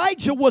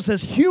 Elijah was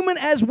as human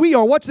as we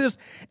are. Watch this.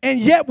 And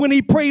yet when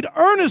he prayed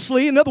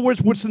earnestly, in other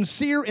words, with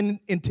sincere and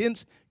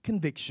intense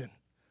conviction.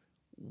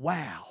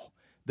 Wow,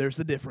 there's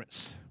the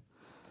difference.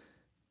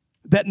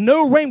 That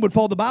no rain would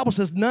fall. The Bible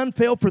says none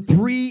fell for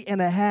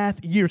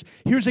 3.5 years.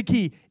 Here's the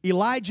key.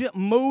 Elijah,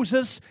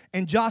 Moses,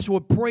 and Joshua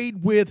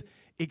prayed with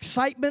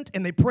excitement,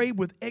 and they prayed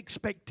with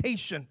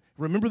expectation.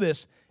 Remember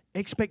this.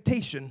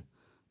 Expectation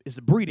is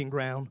the breeding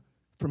ground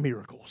for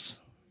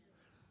miracles.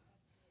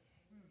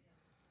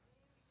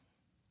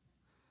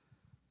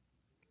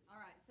 All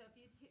right, so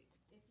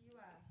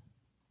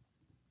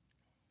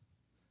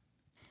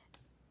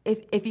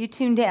if you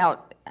tuned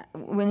out,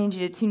 we need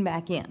you to tune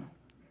back in.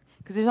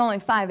 Because there's only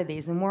 5 of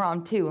these, and we're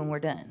on 2, and we're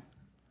done.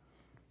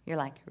 You're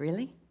like,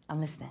 really? I'm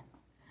listening.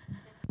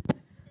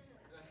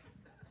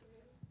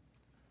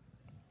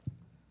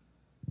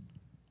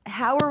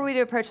 How are we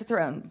to approach the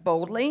throne?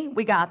 Boldly.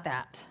 We got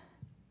that.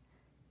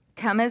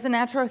 Come as a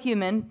natural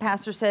human.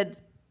 Pastor said,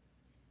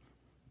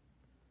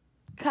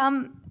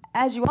 come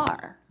as you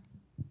are.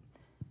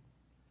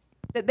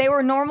 That they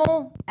were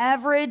normal,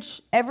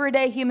 average,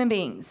 everyday human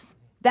beings.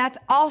 That's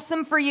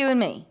awesome for you and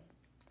me.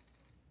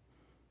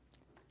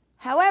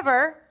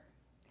 However,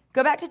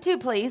 go back to 2,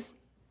 please.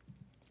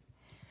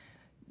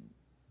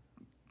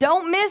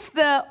 Don't miss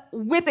the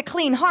with a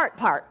clean heart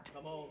part.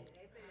 Come on.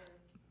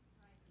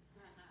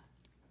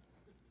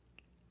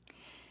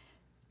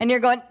 And you're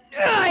going,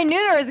 I knew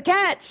there was a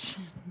catch.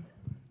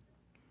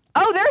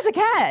 Oh, there's a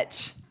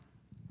catch.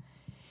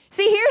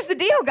 See, here's the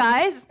deal,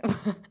 guys.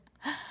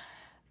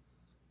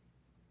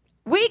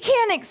 We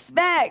can't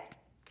expect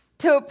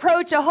to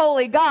approach a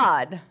holy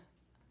God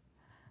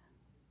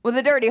with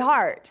a dirty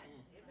heart,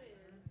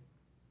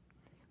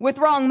 with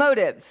wrong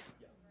motives.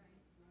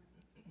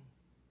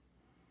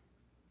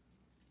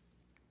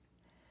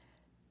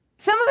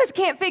 Some of us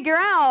can't figure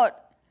out,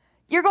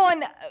 you're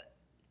going,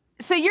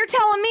 so you're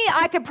telling me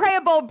I could pray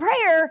a bold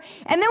prayer,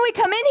 and then we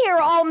come in here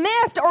all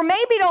miffed, or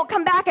maybe don't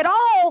come back at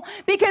all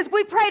because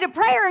we prayed a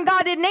prayer and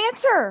God didn't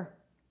answer.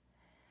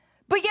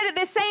 But yet at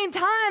the same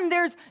time,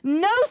 there's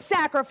no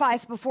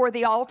sacrifice before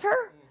the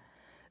altar.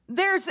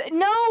 There's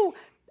no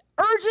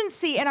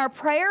urgency in our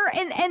prayer.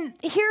 And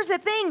here's the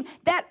thing,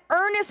 that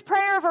earnest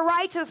prayer of a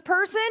righteous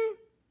person,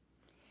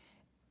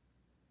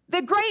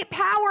 the great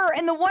power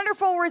and the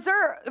wonderful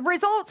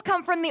results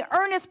come from the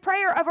earnest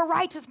prayer of a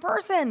righteous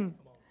person.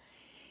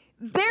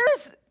 There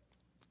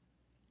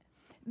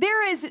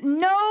is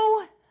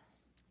no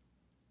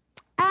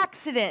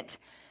accident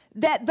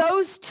that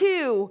those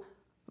 2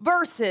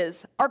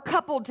 verses are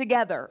coupled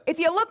together. If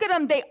you look at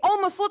them, they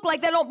almost look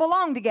like they don't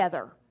belong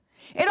together.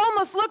 It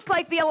almost looks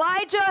like the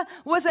Elijah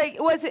was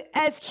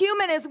as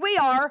human as we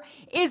are,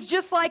 is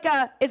just like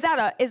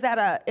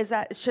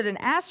should an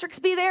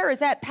asterisk be there? Is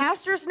that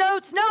pastor's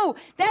notes? No,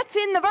 that's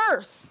in the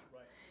verse.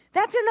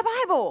 That's in the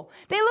Bible.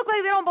 They look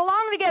like they don't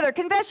belong together.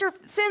 Confess your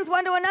sins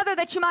one to another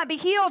that you might be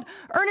healed.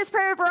 Earnest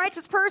prayer of a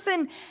righteous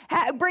person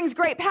brings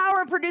great power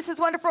and produces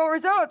wonderful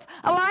results.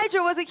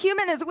 Elijah was a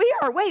human as we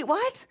are. Wait,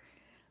 what?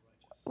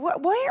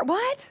 Where?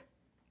 What?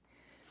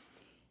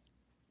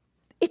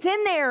 It's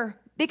in there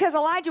because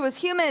Elijah was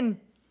human,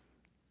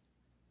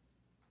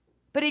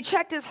 but he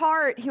checked his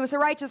heart. He was a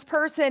righteous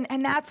person,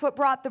 and that's what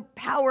brought the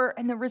power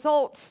and the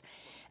results.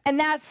 And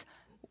that's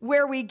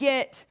where we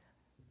get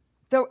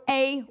the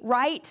A,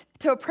 right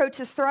to approach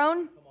his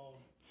throne,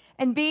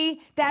 and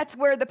B, that's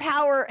where the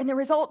power and the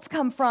results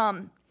come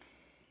from.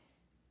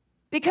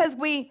 Because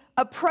we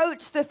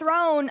approach the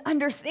throne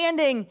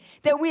understanding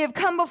that we have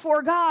come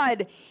before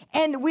God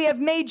and we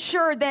have made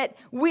sure that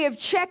we have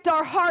checked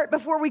our heart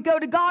before we go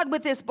to God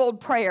with this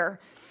bold prayer.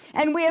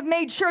 And we have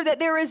made sure that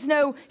there is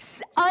no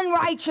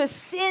unrighteous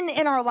sin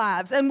in our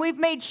lives. And we've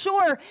made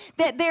sure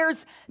that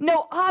there's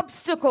no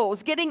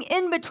obstacles getting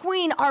in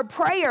between our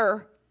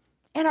prayer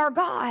and our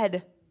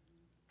God.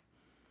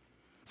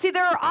 See,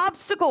 there are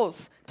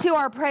obstacles to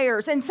our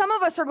prayers. And some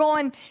of us are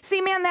going,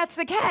 see, man, that's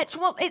the catch.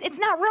 Well, it's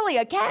not really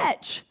a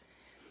catch.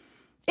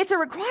 It's a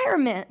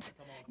requirement.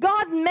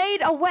 God made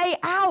a way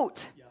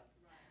out.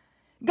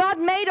 God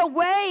made a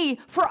way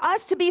for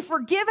us to be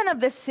forgiven of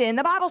this sin.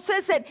 The Bible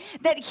says that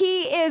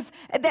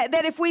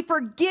if we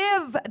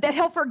forgive, that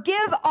he'll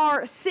forgive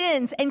our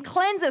sins and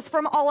cleanse us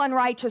from all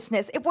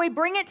unrighteousness if we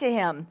bring it to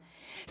him.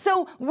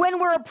 So when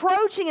we're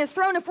approaching his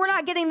throne, if we're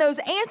not getting those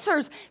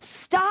answers,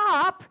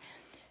 stop,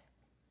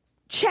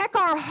 check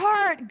our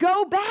heart,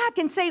 go back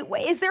and say,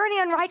 is there any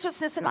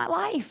unrighteousness in my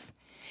life?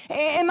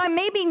 Am I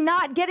maybe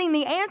not getting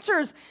the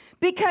answers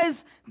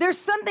because there's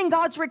something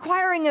God's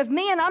requiring of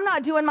me and I'm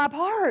not doing my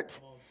part?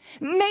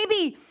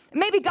 Maybe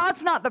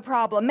God's not the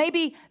problem.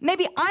 Maybe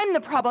I'm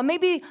the problem.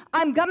 Maybe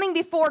I'm coming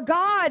before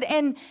God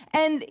and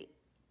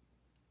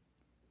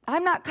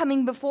I'm not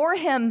coming before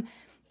him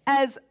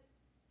as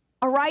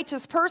a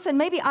righteous person.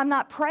 Maybe I'm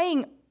not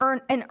praying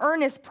an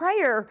earnest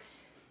prayer.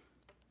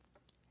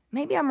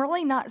 Maybe I'm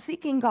really not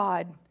seeking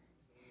God.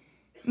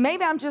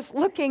 Maybe I'm just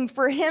looking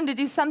for him to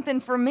do something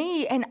for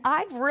me, and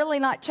I've really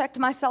not checked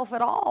myself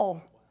at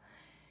all.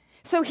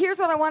 So here's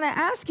what I want to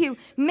ask you.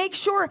 Make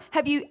sure,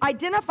 have you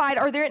identified,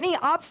 are there any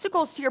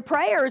obstacles to your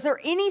prayers or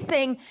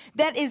anything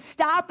that is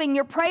stopping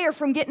your prayer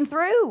from getting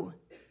through?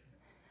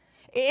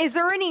 Is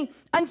there any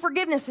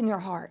unforgiveness in your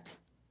heart?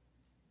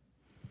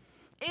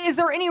 Is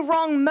there any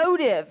wrong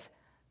motive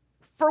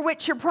for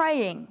which you're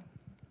praying?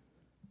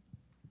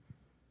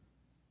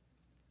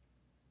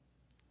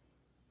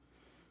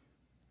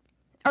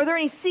 Are there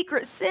any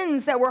secret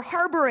sins that we're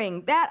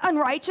harboring? That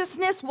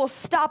unrighteousness will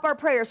stop our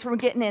prayers from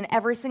getting in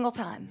every single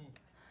time.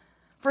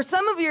 For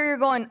some of you, you're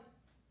going,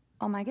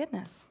 oh my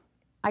goodness,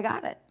 I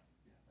got it.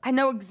 I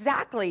know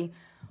exactly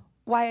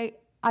why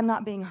I'm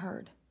not being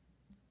heard.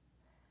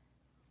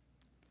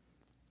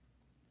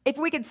 if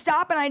we could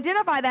stop and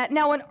identify that.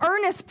 Now, an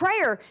earnest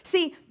prayer,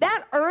 see,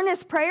 that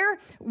earnest prayer,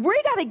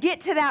 we got to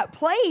get to that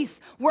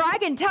place where I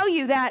can tell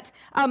you that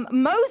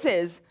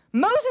Moses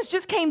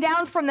just came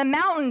down from the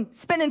mountain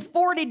spending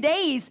 40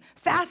 days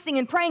fasting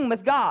and praying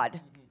with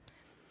God.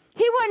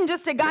 He wasn't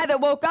just a guy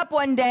that woke up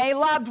one day,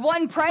 lobbed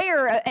one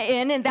prayer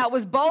in, and that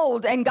was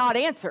bold, and God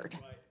answered.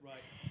 Right.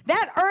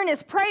 That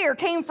earnest prayer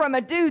came from a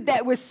dude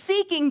that was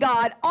seeking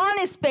God on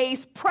his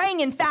face,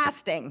 praying and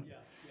fasting. Yeah.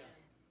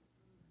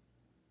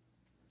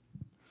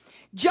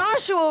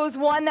 Joshua was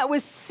one that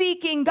was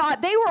seeking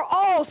God. They were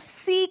all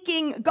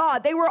seeking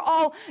God. They were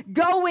all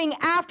going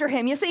after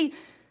him. You see,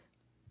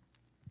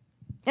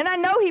 and I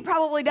know he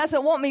probably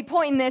doesn't want me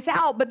pointing this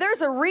out, but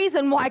there's a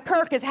reason why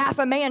Kirk is half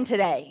a man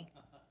today.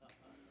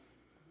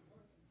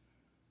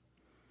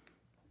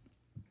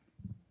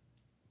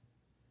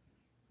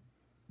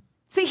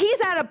 See,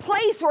 he's at a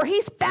place where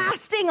he's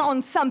fasting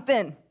on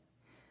something.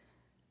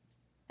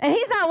 And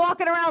he's not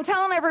walking around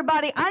telling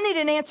everybody, I need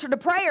an answer to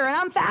prayer, and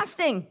I'm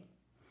fasting.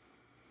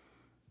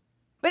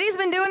 But he's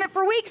been doing it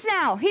for weeks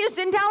now. He just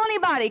didn't tell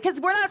anybody because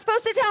we're not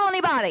supposed to tell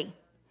anybody.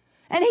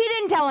 And he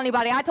didn't tell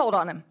anybody. I told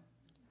on him.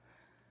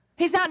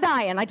 He's not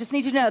dying. I just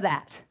need you to know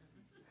that.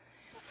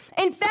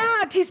 In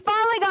fact, he's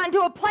finally gotten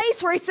to a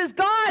place where he says,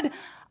 God,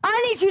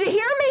 I need you to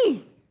hear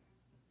me.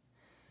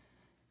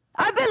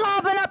 I've been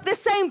lobbing up this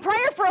same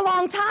prayer for a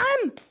long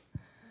time,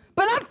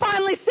 but I'm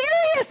finally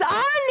serious.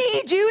 I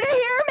need you to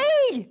hear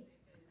me.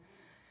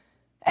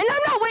 And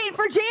I'm not waiting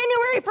for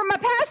January for my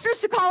pastors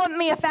to call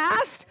me a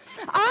fast.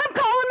 I'm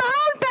calling my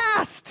own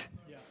fast.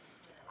 Yeah.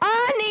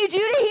 I need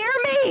you to hear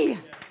me.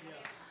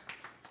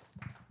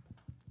 Yeah.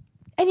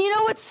 And you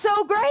know what's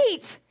so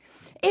great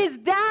is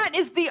that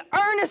is the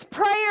earnest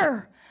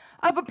prayer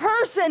of a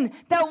person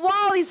that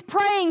while he's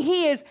praying,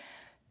 he is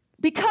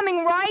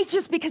becoming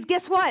righteous because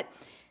guess what?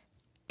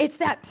 It's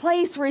that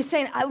place where he's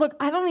saying, look,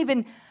 I don't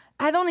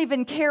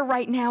even care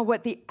right now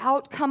what the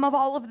outcome of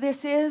all of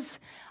this is.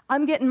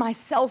 I'm getting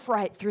myself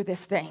right through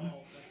this thing.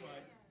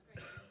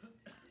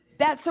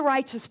 That's the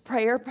righteous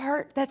prayer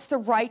part. That's the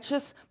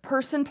righteous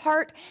person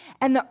part.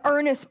 And the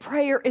earnest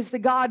prayer is the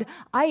God,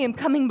 I am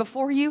coming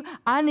before you.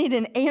 I need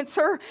an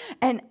answer,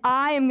 and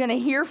I am going to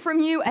hear from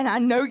you, and I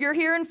know you're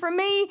hearing from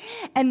me.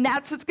 And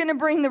that's what's going to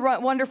bring the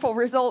wonderful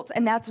results,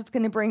 and that's what's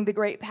going to bring the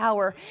great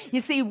power.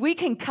 You see, we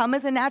can come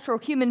as a natural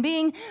human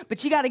being,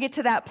 but you got to get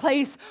to that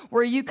place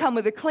where you come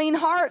with a clean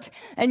heart,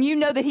 and you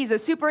know that he's a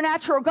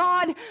supernatural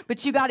God,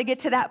 but you got to get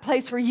to that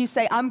place where you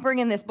say, I'm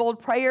bringing this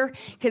bold prayer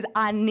because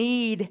I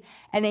need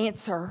an answer.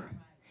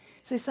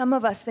 See, some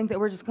of us think that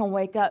we're just going to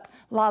wake up,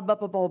 lob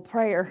up a bold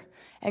prayer,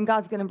 and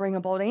God's going to bring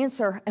a bold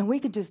answer, and we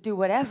can just do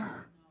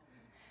whatever.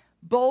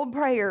 Bold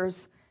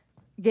prayers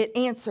get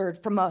answered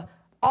from an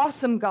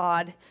awesome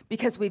God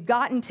because we've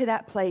gotten to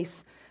that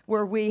place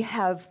where we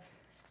have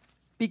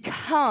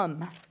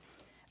become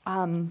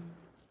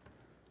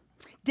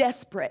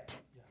desperate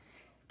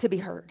to be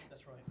heard.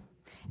 That's right.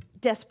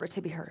 Desperate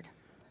to be heard.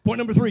 Point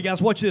number 3,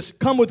 guys, watch this.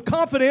 Come with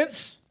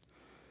confidence,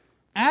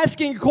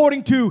 asking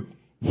according to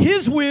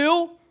his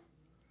will,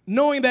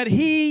 knowing that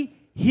he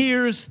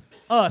hears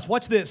us.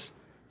 Watch this.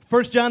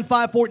 1 John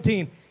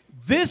 5:14.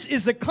 This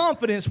is the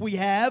confidence we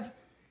have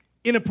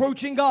in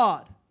approaching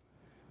God,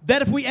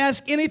 that if we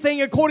ask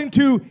anything according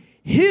to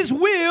his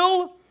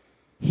will,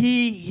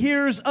 he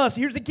hears us.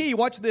 Here's the key.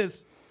 Watch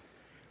this.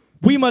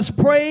 We must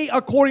pray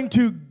according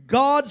to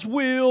God's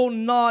will,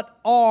 not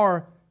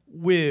our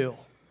will.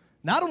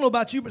 Now, I don't know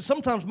about you, but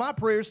sometimes my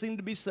prayers seem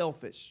to be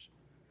selfish.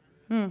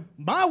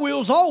 My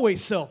will's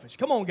always selfish.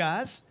 Come on,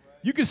 guys.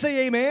 You can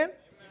say amen.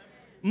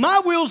 My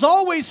will's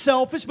always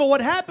selfish, but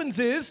what happens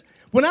is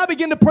when I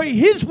begin to pray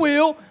his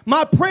will,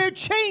 my prayer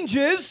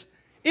changes.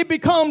 It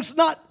becomes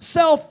not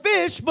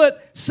selfish,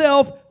 but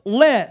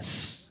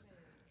selfless.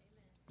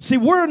 See,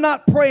 we're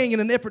not praying in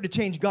an effort to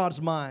change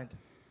God's mind.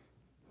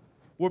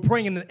 We're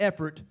praying in an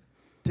effort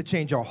to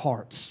change our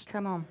hearts.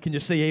 Come on. Can you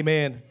say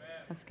amen?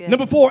 That's good.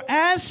 Number 4,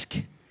 ask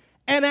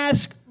and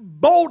ask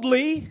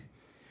boldly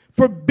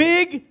for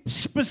big,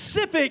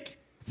 specific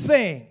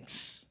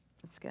things.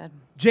 That's good.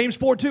 James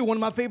 4:2, one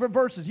of my favorite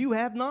verses. You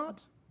have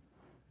not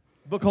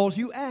because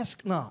you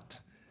ask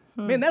not.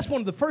 Man, that's one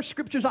of the first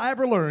scriptures I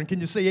ever learned. Can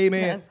you say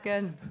amen?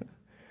 That's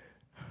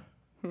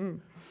good.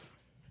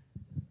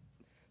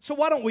 So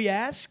why don't we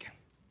ask?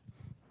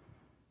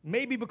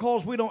 Maybe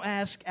because we don't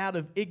ask out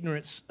of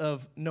ignorance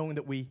of knowing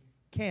that we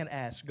can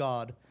ask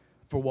God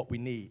for what we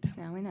need.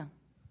 Now we know.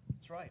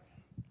 That's right.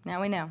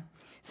 Now we know.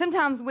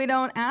 Sometimes we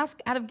don't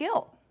ask out of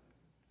guilt.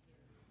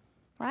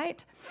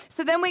 Right?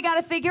 So then we got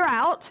to figure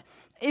out,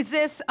 is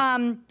this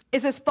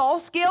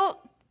false guilt?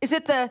 Is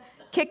it the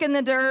kick in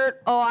the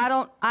dirt? Oh,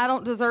 I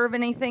don't deserve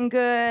anything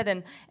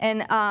good,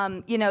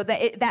 and you know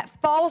that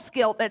false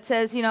guilt that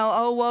says, you know,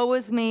 oh, woe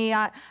is me.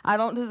 I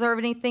don't deserve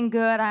anything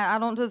good. I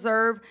don't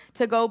deserve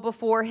to go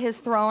before his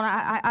throne.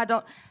 I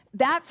don't.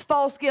 That's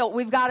false guilt.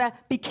 We've got to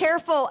be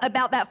careful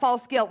about that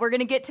false guilt. We're going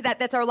to get to that.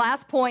 That's our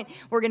last point.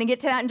 We're going to get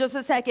to that in just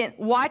a second.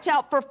 Watch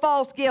out for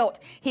false guilt.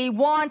 He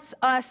wants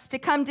us to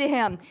come to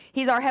him.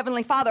 He's our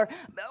Heavenly Father.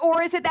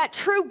 Or is it that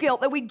true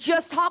guilt that we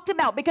just talked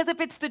about? Because if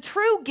it's the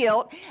true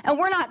guilt and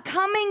we're not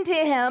coming to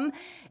him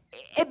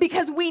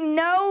because we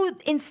know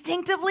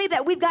instinctively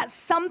that we've got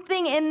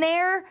something in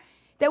there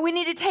that we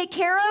need to take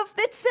care of,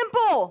 that's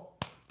simple.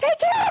 Take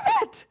care of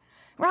it,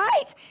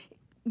 right?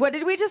 What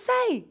did we just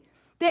say?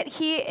 That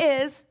he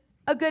is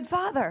a good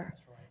father,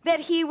 that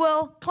he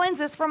will cleanse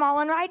us from all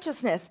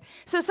unrighteousness.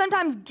 So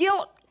sometimes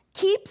guilt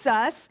keeps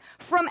us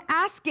from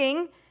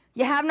asking,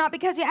 you have not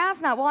because you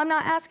ask not. Well, I'm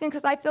not asking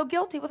because I feel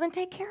guilty. Well, then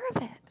take care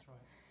of it.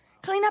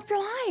 Clean up your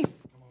life.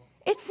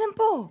 It's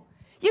simple.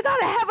 You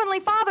got a Heavenly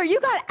Father. You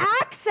got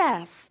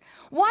access.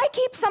 Why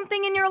keep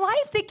something in your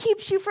life that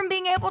keeps you from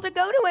being able to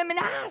go to him and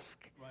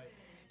ask?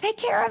 Take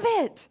care of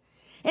it.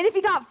 And if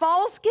you got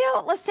false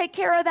guilt, let's take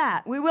care of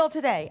that. We will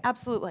today,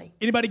 absolutely.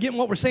 Anybody getting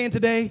what we're saying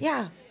today?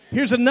 Yeah.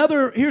 Here's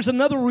another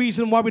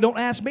reason why we don't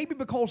ask, maybe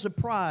because of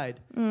pride.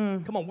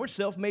 Come on, we're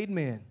self-made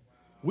men.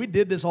 We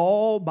did this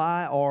all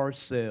by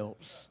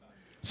ourselves.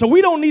 So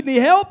we don't need any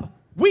help.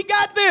 We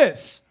got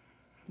this.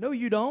 No,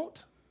 you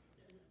don't.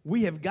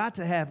 We have got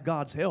to have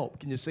God's help.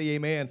 Can you say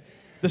amen?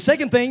 The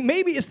second thing,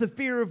 maybe it's the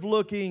fear of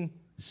looking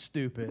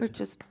stupid. Which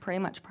is pretty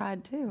much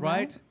pride too,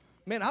 right?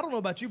 Man, I don't know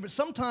about you, but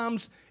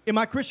sometimes in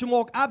my Christian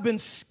walk, I've been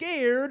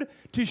scared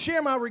to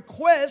share my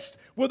request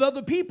with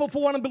other people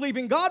for what I'm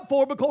believing God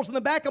for, because in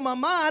the back of my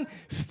mind,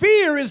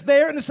 fear is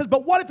there, and it says,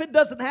 but what if it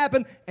doesn't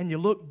happen and you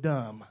look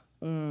dumb?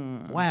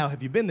 Wow,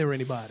 have you been there,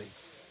 anybody?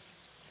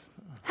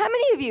 How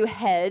many of you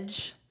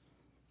hedge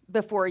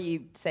before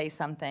you say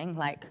something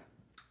like,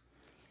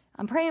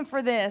 I'm praying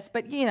for this,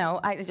 but,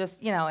 I just,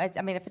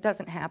 if it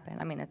doesn't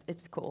happen,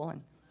 it's cool.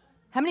 And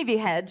how many of you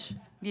hedge?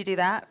 You do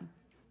that?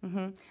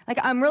 Mm-hmm. Like,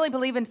 I'm really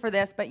believing for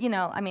this, but,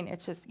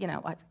 it's just,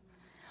 what?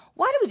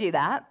 Why do we do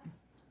that?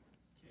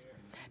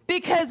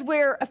 Because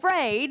we're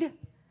afraid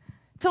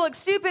to look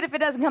stupid if it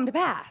doesn't come to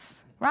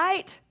pass,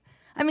 right?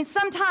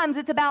 Sometimes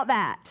it's about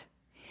that.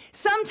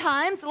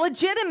 Sometimes,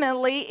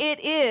 legitimately, it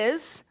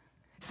is.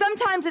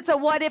 Sometimes it's a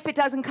what if it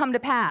doesn't come to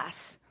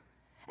pass.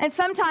 And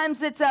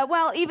sometimes it's a,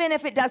 well, even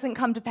if it doesn't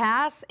come to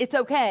pass, it's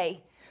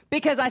okay,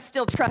 because I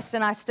still trust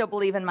and I still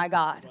believe in my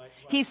God. Right.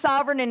 He's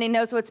sovereign and he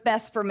knows what's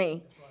best for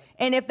me.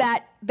 And if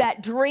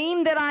that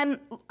dream that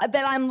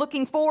I'm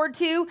looking forward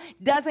to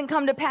doesn't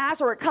come to pass,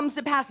 or it comes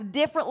to pass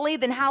differently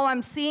than how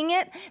I'm seeing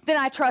it, then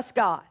I trust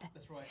God.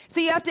 That's right.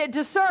 So you have to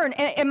discern,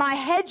 am I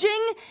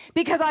hedging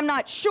because I'm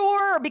not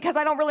sure, or because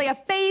I don't really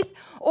have faith,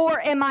 or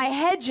am I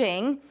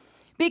hedging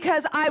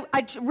because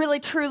I really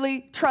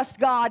truly trust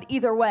God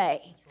either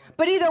way? Right.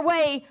 But either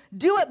way,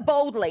 do it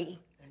boldly.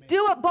 Amen.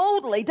 Do it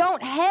boldly.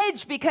 Don't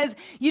hedge because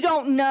you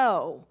don't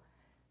know.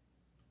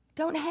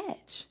 Don't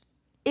hedge.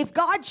 If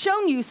God's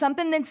shown you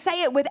something, then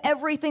say it with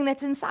everything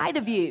that's inside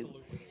of you.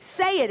 Absolutely.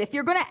 Say it. If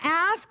you're going to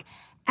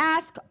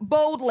ask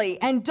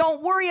boldly. And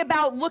don't worry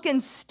about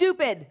looking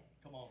stupid.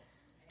 Come on.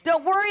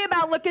 Don't worry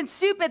about looking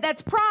stupid.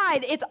 That's pride.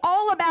 It's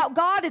all about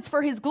God. It's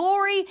for his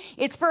glory.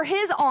 It's for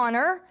his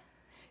honor.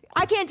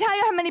 I can't tell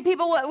you how many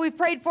people we've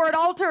prayed for at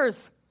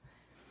altars.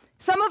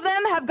 Some of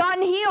them have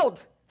gotten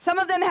healed. Some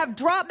of them have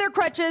dropped their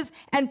crutches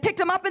and picked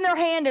them up in their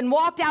hand and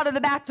walked out of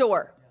the back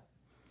door.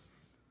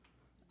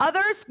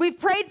 Others we've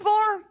prayed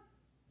for,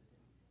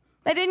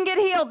 they didn't get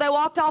healed. They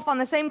walked off on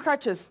the same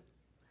crutches.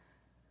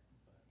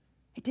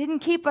 It didn't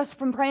keep us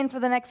from praying for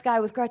the next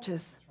guy with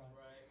crutches.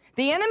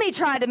 The enemy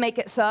tried to make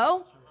it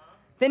so.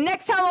 The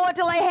next time I went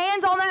to lay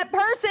hands on that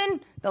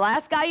person, the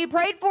last guy you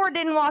prayed for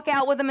didn't walk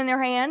out with them in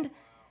their hand.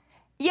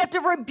 You have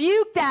to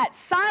rebuke that,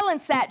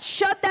 silence that,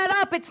 shut that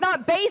up. It's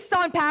not based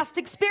on past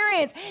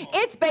experience.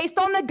 It's based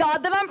on the God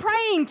that I'm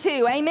praying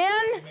to. Amen?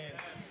 Amen.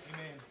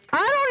 I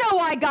don't know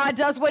why God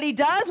does what he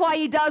does, why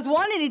he does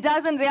one and he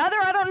doesn't the other.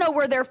 I don't know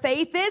where their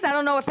faith is. I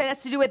don't know if it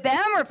has to do with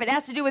them, or if it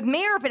has to do with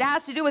me, or if it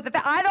has to do with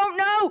the I don't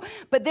know.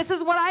 But this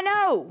is what I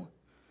know.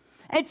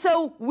 And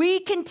so we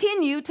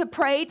continue to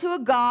pray to a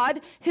God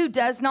who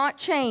does not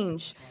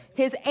change.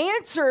 His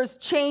answers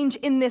change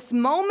in this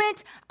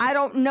moment. I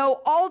don't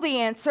know all the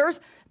answers,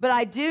 but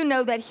I do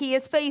know that he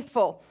is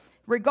faithful,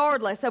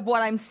 regardless of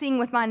what I'm seeing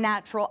with my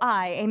natural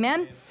eye. Amen?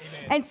 Amen.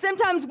 And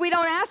sometimes we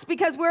don't ask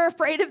because we're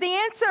afraid of the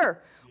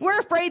answer. We're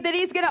afraid that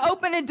he's going to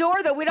open a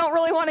door that we don't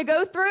really want to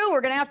go through.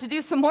 We're going to have to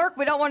do some work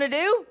we don't want to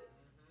do.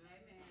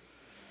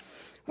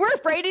 We're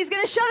afraid he's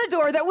going to shut a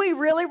door that we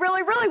really,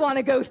 really, really want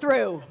to go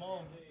through.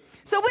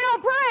 So we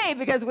don't pray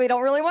because we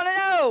don't really want to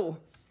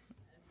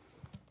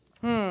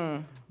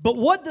know. But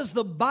what does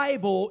the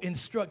Bible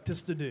instruct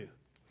us to do?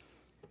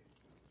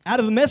 Out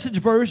of the Message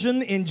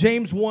version in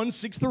James 1,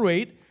 6 through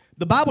 8,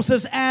 the Bible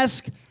says,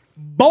 ask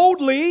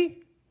boldly,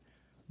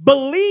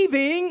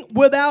 believing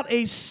without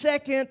a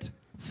second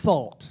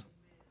thought.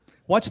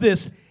 Watch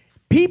this.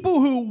 People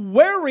who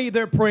worry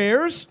their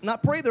prayers,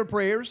 not pray their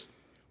prayers,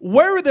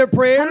 worry their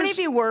prayers. How many of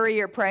you worry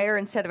your prayer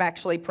instead of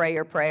actually pray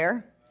your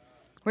prayer?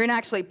 We're not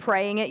actually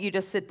praying it. You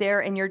just sit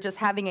there and you're just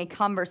having a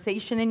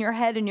conversation in your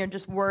head and you're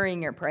just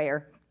worrying your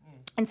prayer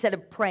instead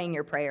of praying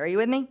your prayer. Are you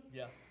with me?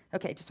 Yeah.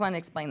 Okay, just want to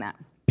explain that.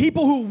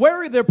 People who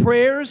worry their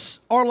prayers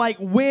are like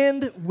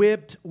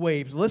wind-whipped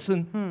waves.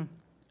 Listen,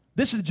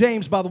 this is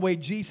James, by the way,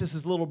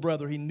 Jesus' little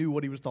brother. He knew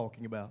what he was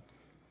talking about.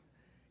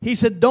 He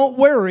said, don't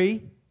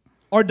worry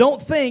or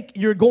don't think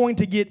you're going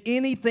to get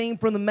anything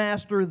from the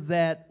master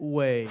that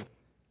way.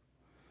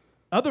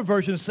 Other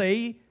versions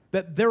say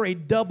that they're a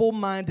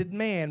double-minded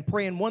man,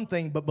 praying one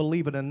thing but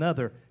believing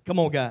another. Come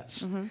on,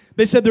 guys.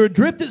 They said they're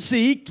adrift at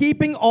sea,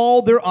 keeping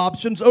all their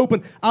options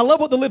open. I love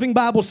what the Living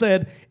Bible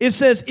said. It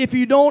says, if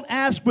you don't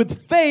ask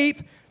with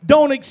faith,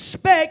 don't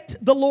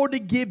expect the Lord to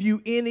give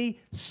you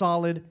any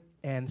solid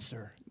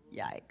answer.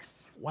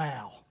 Yikes.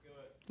 Wow.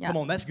 Yep. Come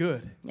on, that's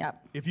good.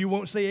 Yep. If you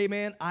won't say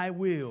amen, I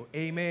will.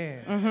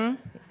 Amen.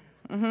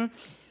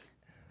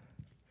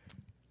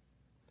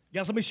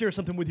 Guys, let me share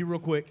something with you real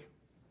quick.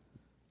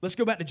 Let's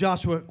go back to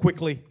Joshua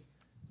quickly.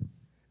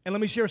 And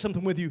let me share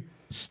something with you.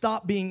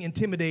 Stop being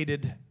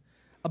intimidated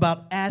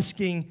about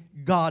asking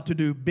God to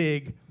do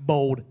big,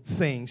 bold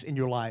things in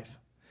your life.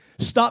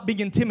 Stop being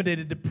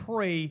intimidated to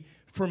pray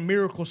for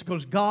miracles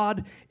because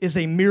God is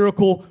a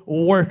miracle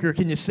worker.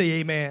 Can you say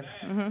amen?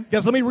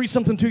 Guys, let me read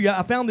something to you.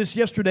 I found this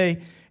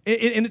yesterday.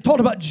 And it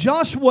talked about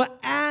Joshua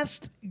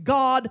asked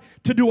God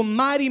to do a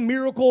mighty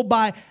miracle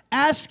by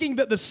asking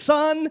that the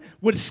sun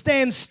would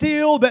stand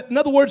still, that, in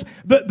other words,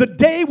 the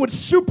day would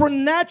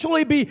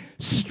supernaturally be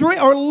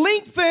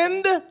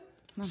lengthened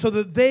so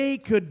that they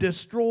could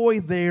destroy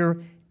their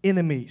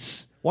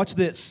enemies. Watch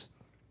this.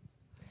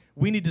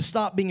 We need to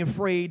stop being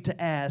afraid to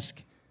ask,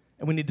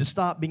 and we need to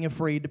stop being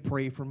afraid to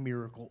pray for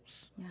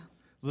miracles. Yeah.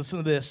 Listen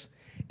to this.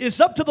 It's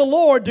up to the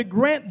Lord to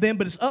grant them,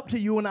 but it's up to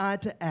you and I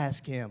to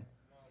ask Him.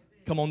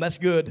 Come on, that's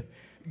good.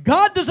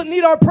 God doesn't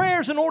need our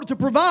prayers in order to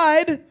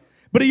provide,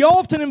 but He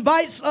often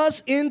invites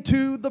us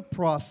into the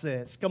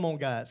process. Come on,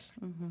 guys.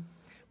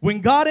 When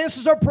God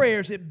answers our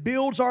prayers, it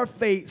builds our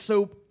faith.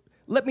 So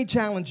let me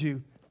challenge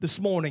you this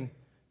morning.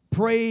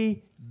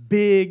 Pray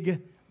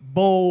big,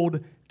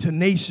 bold,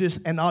 tenacious,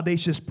 and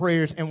audacious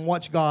prayers and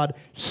watch God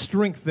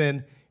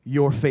strengthen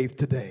your faith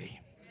today.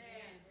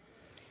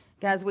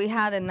 Guys, we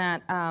had in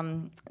that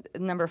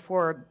number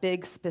 4,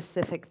 big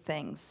specific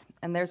things.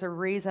 And there's a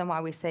reason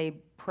why we say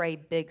pray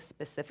big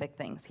specific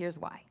things. Here's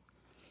why.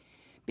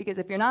 Because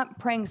if you're not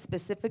praying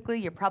specifically,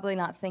 you're probably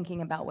not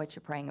thinking about what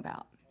you're praying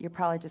about. You're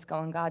probably just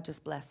going, God,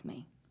 just bless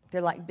me.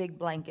 They're like big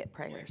blanket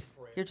prayers.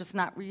 You're just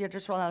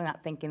really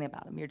not thinking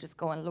about them. You're just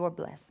going, Lord,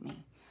 bless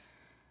me.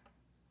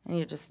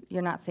 And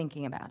you're not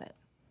thinking about it.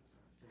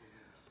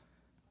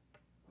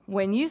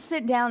 When you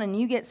sit down and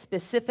you get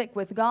specific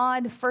with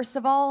God, first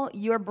of all,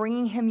 you're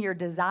bringing Him your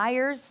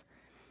desires.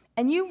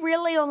 And you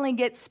really only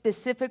get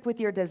specific with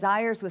your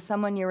desires with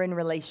someone you're in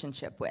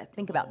relationship with.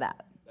 Think about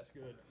that. That's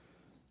good.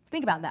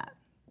 Think about that.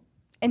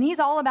 And He's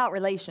all about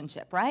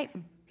relationship, right?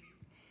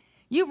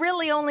 You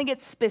really only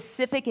get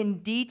specific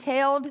and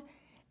detailed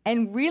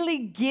and really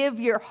give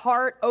your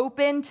heart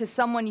open to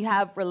someone you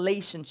have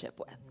relationship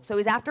with. So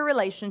He's after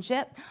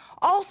relationship.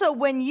 Also,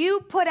 when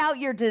you put out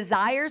your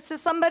desires to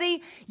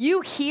somebody,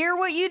 you hear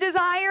what you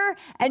desire,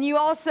 and you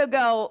also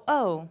go,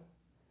 oh,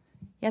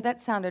 yeah,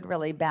 that sounded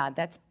really bad.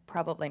 That's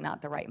probably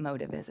not the right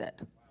motive, is it?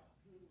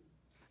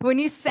 When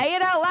you say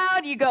it out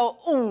loud, you go,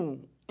 oh,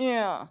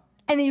 yeah.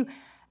 And you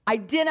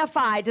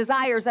identify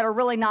desires that are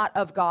really not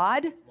of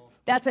God.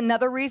 That's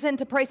another reason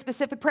to pray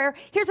specific prayer.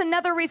 Here's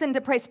another reason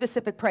to pray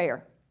specific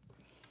prayer.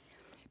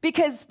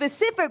 Because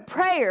specific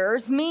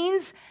prayers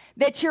means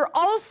that you're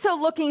also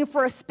looking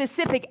for a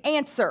specific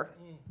answer.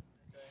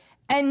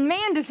 And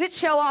man, does it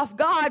show off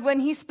God when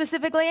He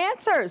specifically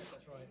answers.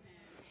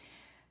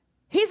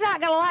 He's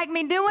not going to like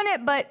me doing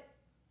it, but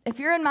if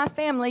you're in my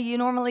family, you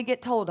normally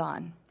get told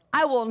on.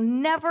 I will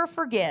never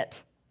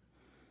forget.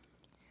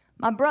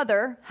 My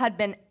brother had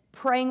been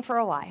praying for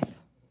a wife.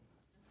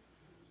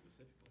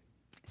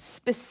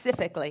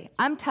 Specifically.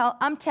 I'm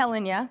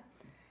telling you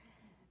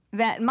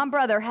that my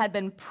brother had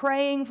been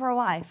praying for a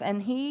wife,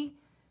 and he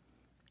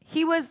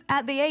was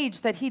at the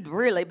age that he'd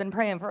really been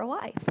praying for a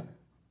wife.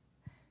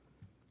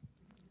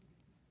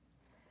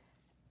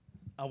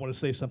 I want to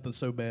say something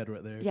so bad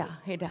right there. Yeah,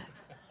 he does.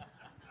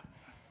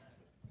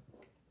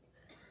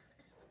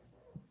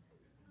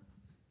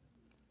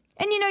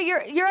 And you know, you're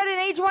at an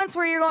age once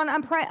where you're going,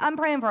 I'm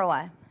praying for a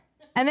wife.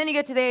 And then you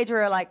get to the age where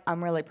you're like,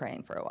 I'm really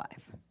praying for a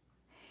wife.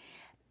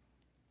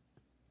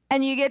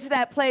 And you get to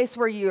that place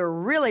where you're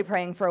really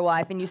praying for a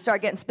wife and you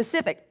start getting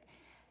specific.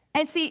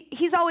 And see,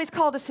 He's always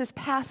called us His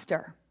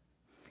pastor.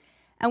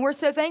 And we're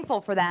so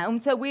thankful for that.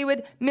 And so we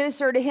would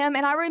minister to Him.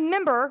 And I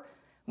remember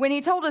when He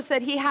told us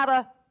that He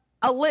had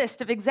a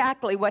list of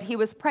exactly what He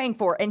was praying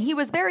for. And He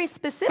was very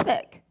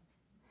specific.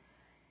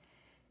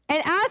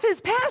 And as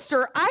His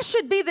pastor, I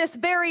should be this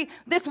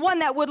one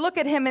that would look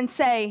at Him and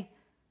say,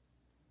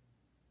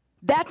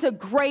 that's a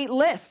great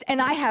list.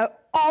 And I have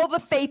all the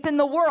faith in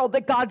the world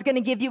that God's going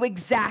to give you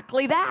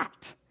exactly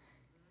that.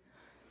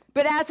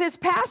 But as His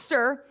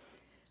pastor,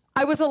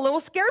 I was a little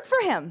scared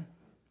for him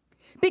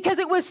because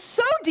it was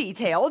so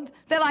detailed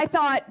that I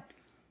thought,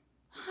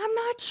 I'm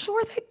not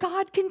sure that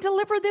God can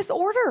deliver this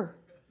order.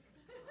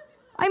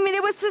 I mean,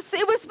 it was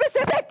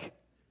specific,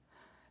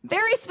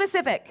 very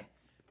specific.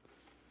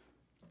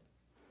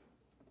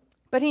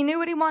 But he knew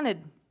what he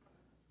wanted,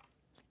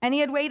 and he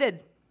had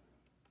waited.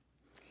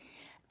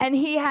 And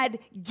he had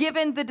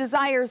given the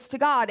desires to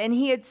God, and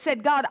he had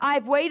said, God,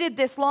 I've waited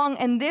this long,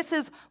 and this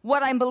is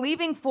what I'm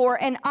believing for,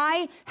 and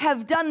I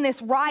have done this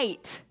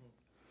right.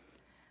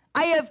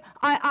 I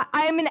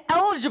am an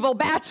eligible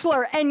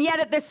bachelor, and yet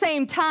at the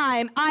same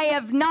time, I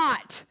have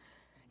not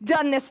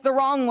done this the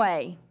wrong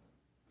way.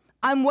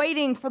 I'm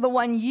waiting for the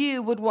one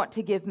you would want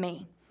to give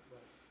me.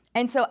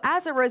 And so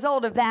as a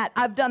result of that,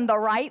 I've done the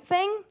right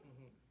thing,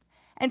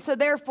 and so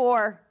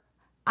therefore,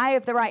 I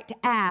have the right to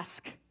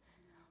ask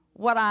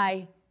what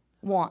I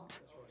want.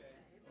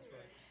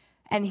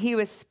 And he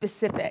was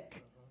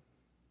specific.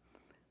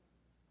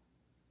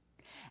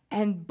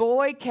 And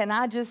boy, can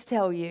I just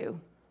tell you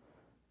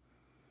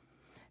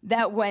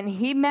that when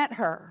he met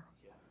her,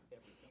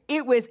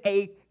 it was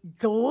a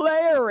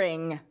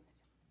glaring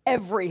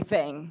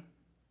everything.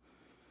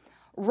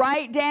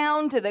 Right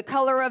down to the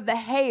color of the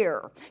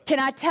hair. Can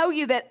I tell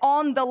you that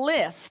on the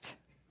list,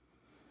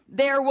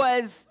 there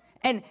was,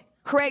 and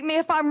correct me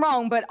if I'm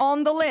wrong, but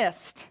on the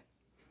list,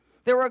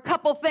 there were a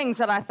couple things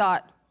that I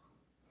thought,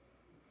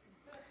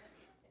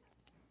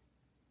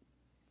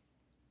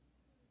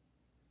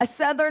 a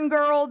Southern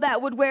girl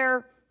that would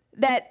wear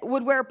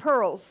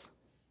pearls,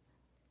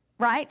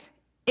 right?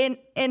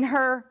 In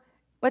her,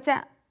 what's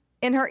that?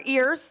 In her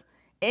ears,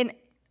 in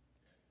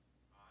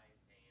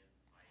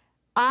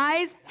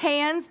eyes,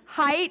 hands,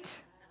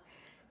 height.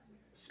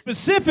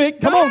 Specific.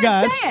 Come on,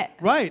 guys. Say it.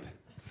 Right.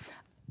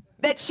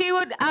 That she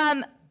would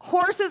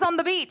horses on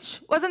the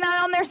beach. Wasn't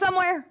that on there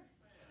somewhere?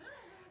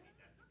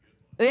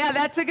 Yeah,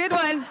 that's a good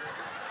one.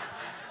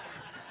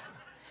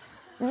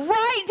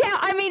 Right down,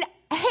 I mean,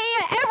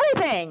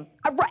 everything.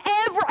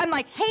 I'm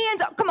like,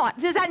 hands, come on,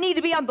 does that need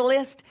to be on the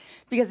list?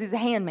 Because he's a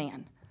hand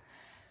man.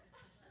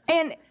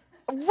 And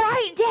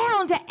right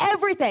down to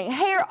everything,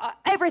 hair,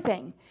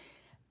 everything.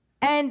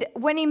 And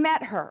when he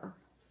met her,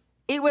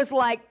 it was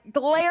like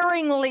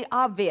glaringly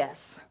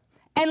obvious.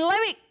 And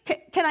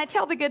can I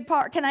tell the good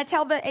part? Can I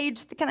tell the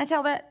age? Can I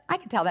tell that? I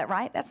can tell that,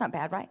 right? That's not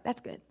bad, right? That's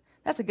good.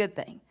 That's a good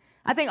thing.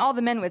 I think all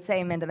the men would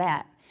say amen to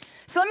that.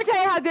 So let me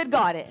tell you how good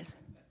God is.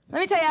 Let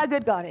me tell you how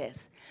good God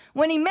is.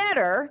 When he met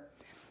her,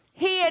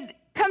 he had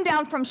come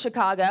down from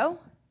Chicago,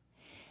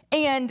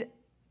 and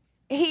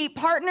he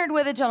partnered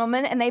with a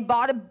gentleman, and they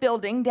bought a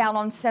building down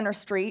on Center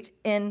Street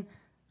in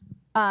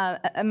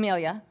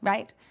Amelia,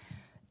 right?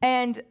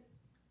 And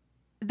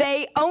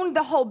they owned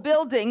the whole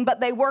building,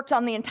 but they worked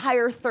on the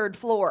entire third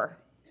floor.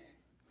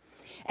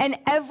 And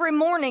every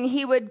morning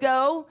he would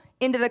go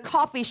into the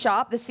coffee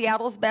shop, the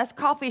Seattle's best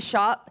coffee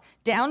shop,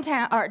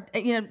 downtown, or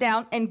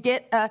down, and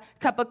get a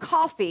cup of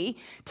coffee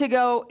to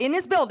go in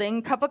his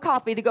building, cup of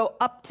coffee to go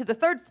up to the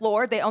third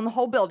floor. They own the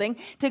whole building,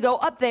 to go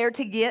up there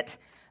to get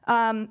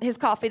his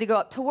coffee to go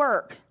up to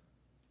work.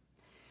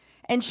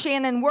 And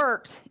Shannon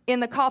worked in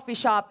the coffee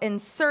shop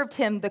and served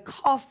him the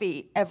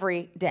coffee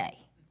every day.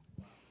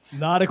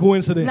 Not a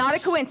coincidence. Not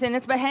a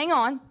coincidence, but hang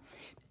on.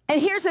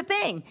 And here's the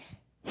thing.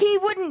 He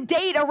wouldn't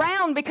date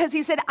around because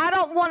he said, I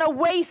don't want to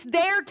waste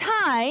their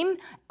time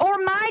or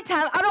my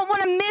time. I don't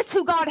want to miss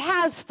who God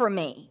has for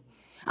me.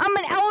 I'm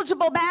an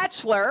eligible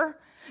bachelor,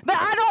 but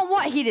I don't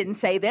want, he didn't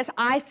say this,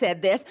 I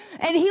said this,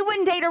 and he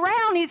wouldn't date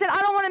around. He said,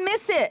 I don't want to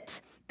miss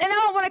it. And I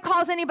don't want to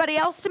cause anybody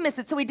else to miss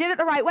it. So he did it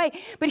the right way.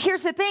 But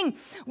here's the thing.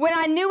 When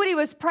I knew what he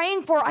was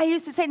praying for, I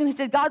used to say to him, he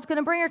said, God's going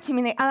to bring her to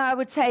me. And I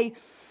would say,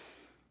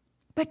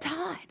 but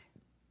Todd,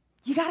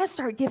 you got to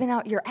start giving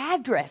out your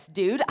address,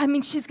 dude. I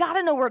mean, she's got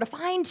to know where to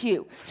find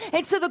you.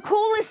 And so the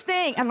coolest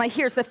thing, I'm like,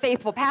 here's the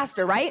faithful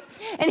pastor, right?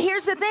 And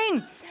here's the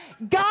thing.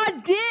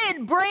 God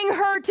did bring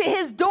her to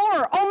his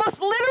door,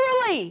 almost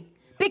literally,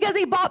 because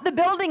he bought the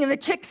building and the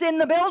chick's in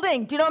the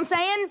building. Do you know what I'm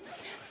saying?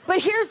 But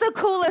here's the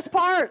coolest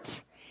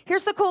part.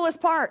 Here's the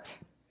coolest part.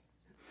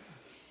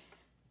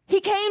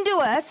 He came to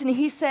us and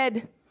he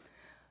said,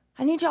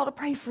 I need y'all to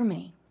pray for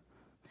me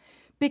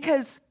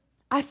because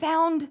I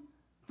found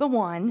the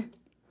one.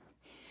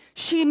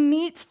 She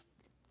meets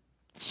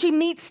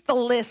the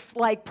list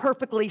like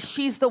perfectly.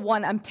 She's the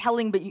one I'm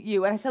telling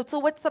you. And I said, so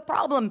what's the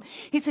problem?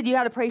 He said, you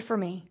got to pray for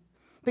me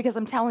because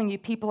I'm telling you,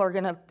 people are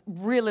going to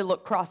really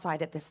look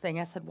cross-eyed at this thing.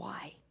 I said,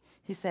 why?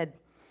 He said,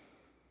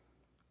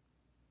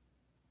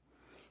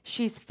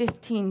 she's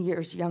 15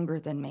 years younger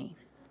than me.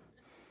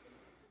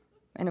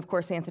 And of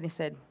course, Anthony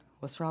said,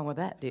 what's wrong with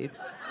that, dude?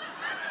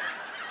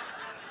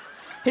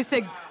 He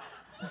said,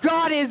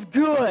 God is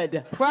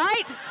good,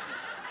 right?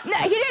 No,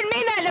 he didn't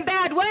mean that in a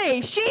bad way.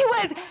 She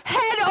was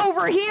head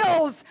over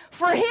heels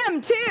for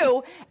him,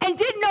 too, and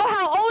didn't know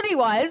how old he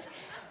was.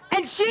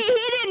 And he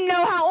didn't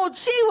know how old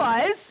she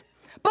was.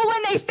 But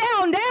when they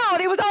found out,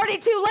 it was already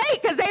too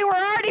late because they were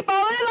already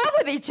falling in love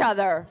with each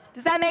other.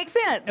 Does that make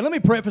sense? And let me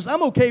preface,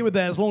 I'm okay with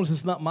that as long as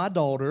it's not my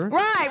daughter.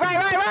 Right.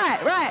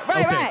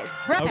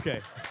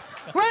 Okay.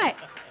 Right.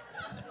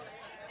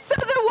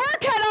 So the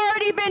work had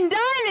already been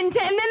done, and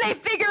then they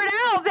figured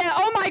out that,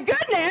 oh my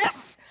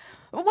goodness,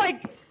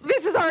 like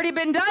this has already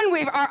been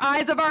done. Our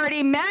eyes have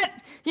already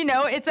met. You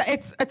know,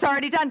 it's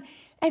already done.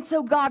 And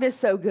so God is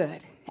so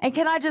good. And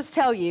can I just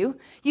tell you,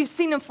 you've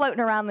seen them floating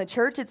around the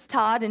church. It's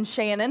Todd and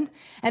Shannon,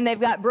 and they've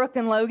got Brooke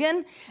and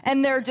Logan,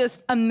 and they're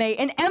just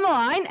amazing. And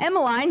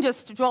Emmeline,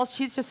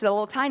 she's just a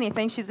little tiny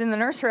thing. She's in the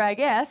nursery, I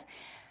guess.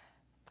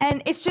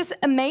 And it's just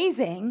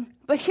amazing.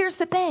 But here's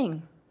the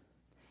thing.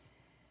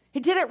 He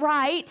did it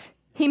right.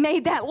 He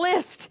made that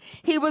list.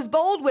 He was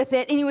bold with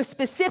it, and he was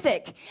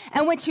specific.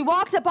 And when she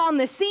walked up on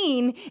the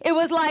scene, it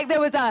was like there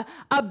was a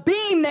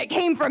beam that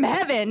came from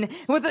heaven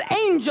with the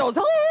angels.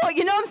 Oh,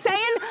 you know what I'm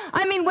saying?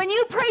 I mean, when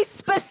you pray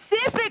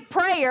specific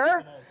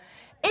prayer,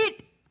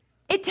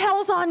 it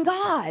tells on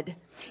God.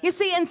 You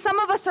see, and some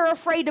of us are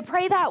afraid to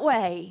pray that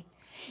way.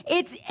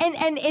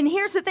 And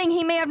here's the thing,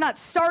 he may have not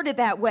started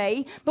that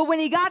way, but when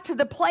he got to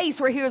the place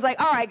where he was like,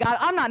 all right, God,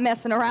 I'm not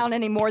messing around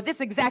anymore. This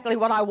is exactly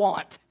what I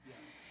want.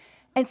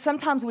 And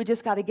sometimes we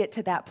just got to get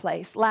to that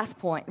place. Last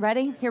point.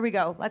 Ready? Here we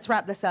go. Let's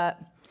wrap this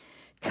up.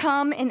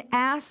 Come and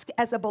ask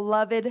as a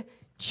beloved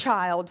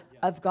child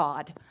of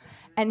God.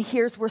 And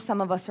here's where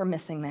some of us are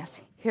missing this.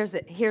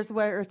 Here's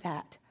where it's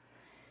at.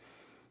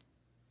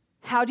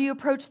 How do you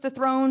approach the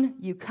throne?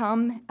 You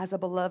come as a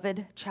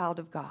beloved child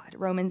of God.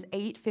 Romans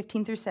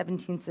 8:15 through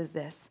 17 says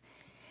this.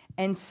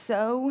 And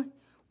so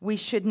we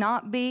should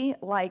not be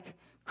like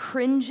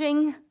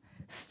cringing,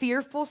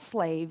 fearful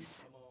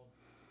slaves,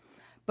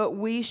 but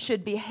we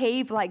should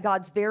behave like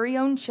God's very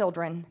own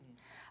children,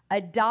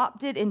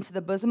 adopted into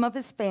the bosom of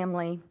his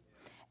family,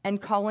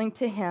 and calling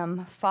to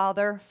him,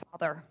 Father,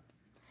 Father.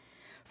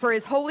 For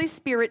his Holy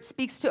Spirit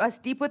speaks to us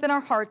deep within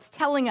our hearts,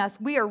 telling us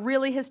we are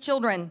really his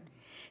children.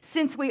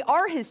 Since we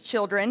are his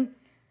children,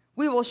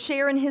 we will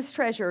share in his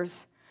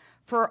treasures.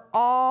 For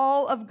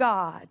all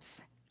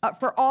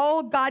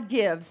God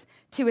gives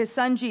to his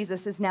son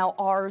Jesus is now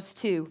ours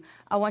too.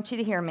 I want you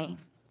to hear me.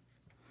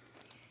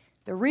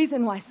 The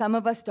reason why some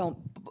of us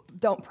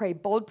don't pray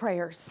bold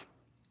prayers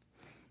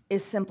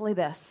is simply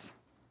this.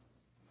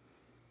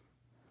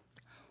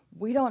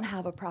 We don't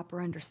have a proper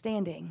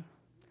understanding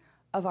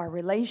of our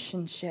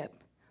relationship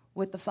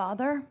with the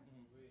Father.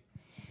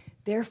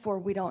 Therefore,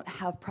 we don't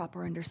have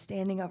proper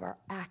understanding of our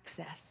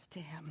access to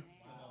him.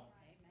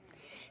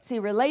 See,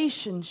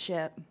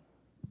 relationship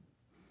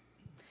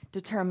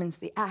determines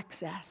the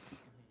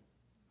access.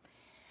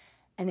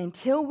 And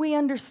until we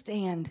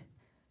understand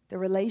the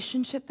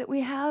relationship that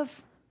we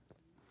have,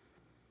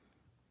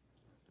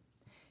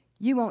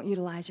 you won't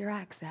utilize your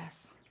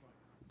access.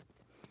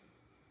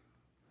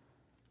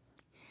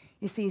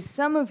 You see,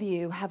 some of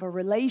you have a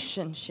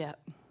relationship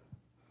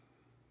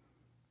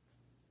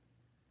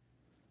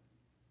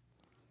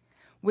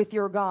with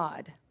your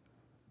God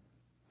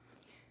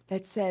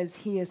that says,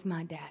 he is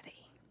my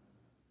daddy.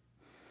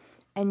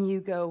 And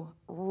you go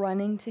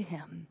running to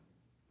him.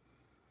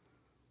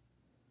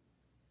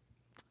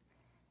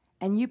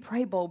 And you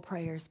pray bold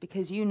prayers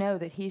because you know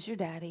that he's your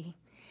daddy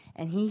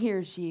and he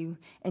hears you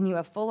and you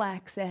have full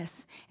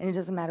access and it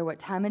doesn't matter what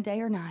time of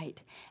day or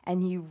night,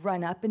 and you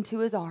run up into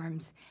his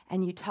arms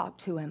and you talk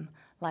to him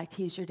like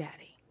he's your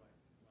daddy.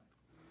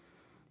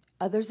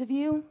 Others of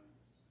you,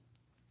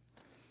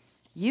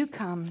 you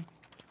come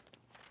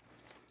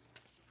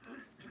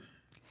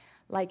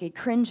like a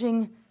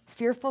cringing,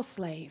 fearful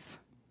slave,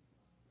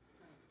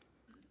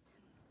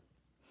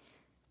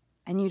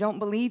 and you don't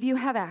believe you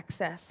have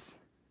access.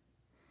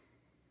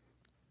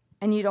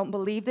 And you don't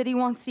believe that he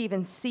wants to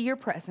even see your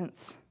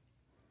presence.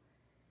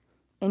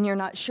 And you're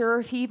not sure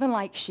if he even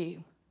likes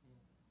you.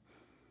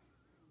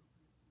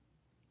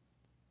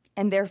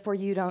 And therefore,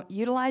 you don't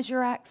utilize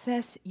your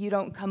access. You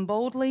don't come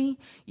boldly.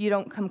 You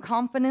don't come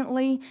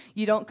confidently.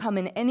 You don't come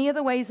in any of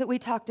the ways that we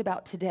talked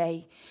about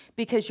today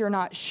because you're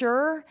not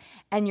sure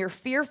and you're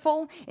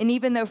fearful. And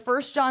even though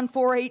 1 John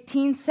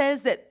 4:18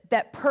 says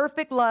that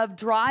perfect love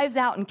drives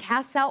out and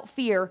casts out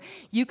fear,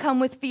 you come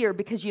with fear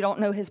because you don't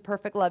know his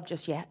perfect love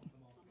just yet.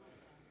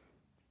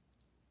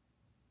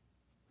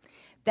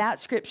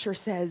 That scripture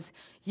says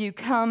you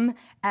come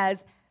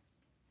as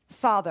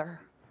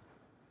Father.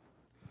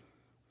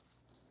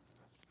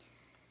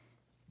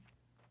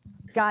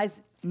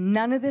 Guys,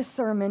 none of this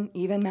sermon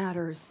even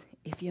matters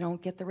if you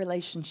don't get the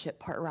relationship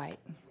part right.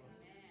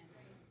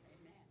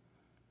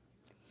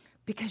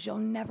 Because you'll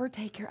never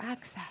take your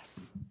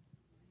access.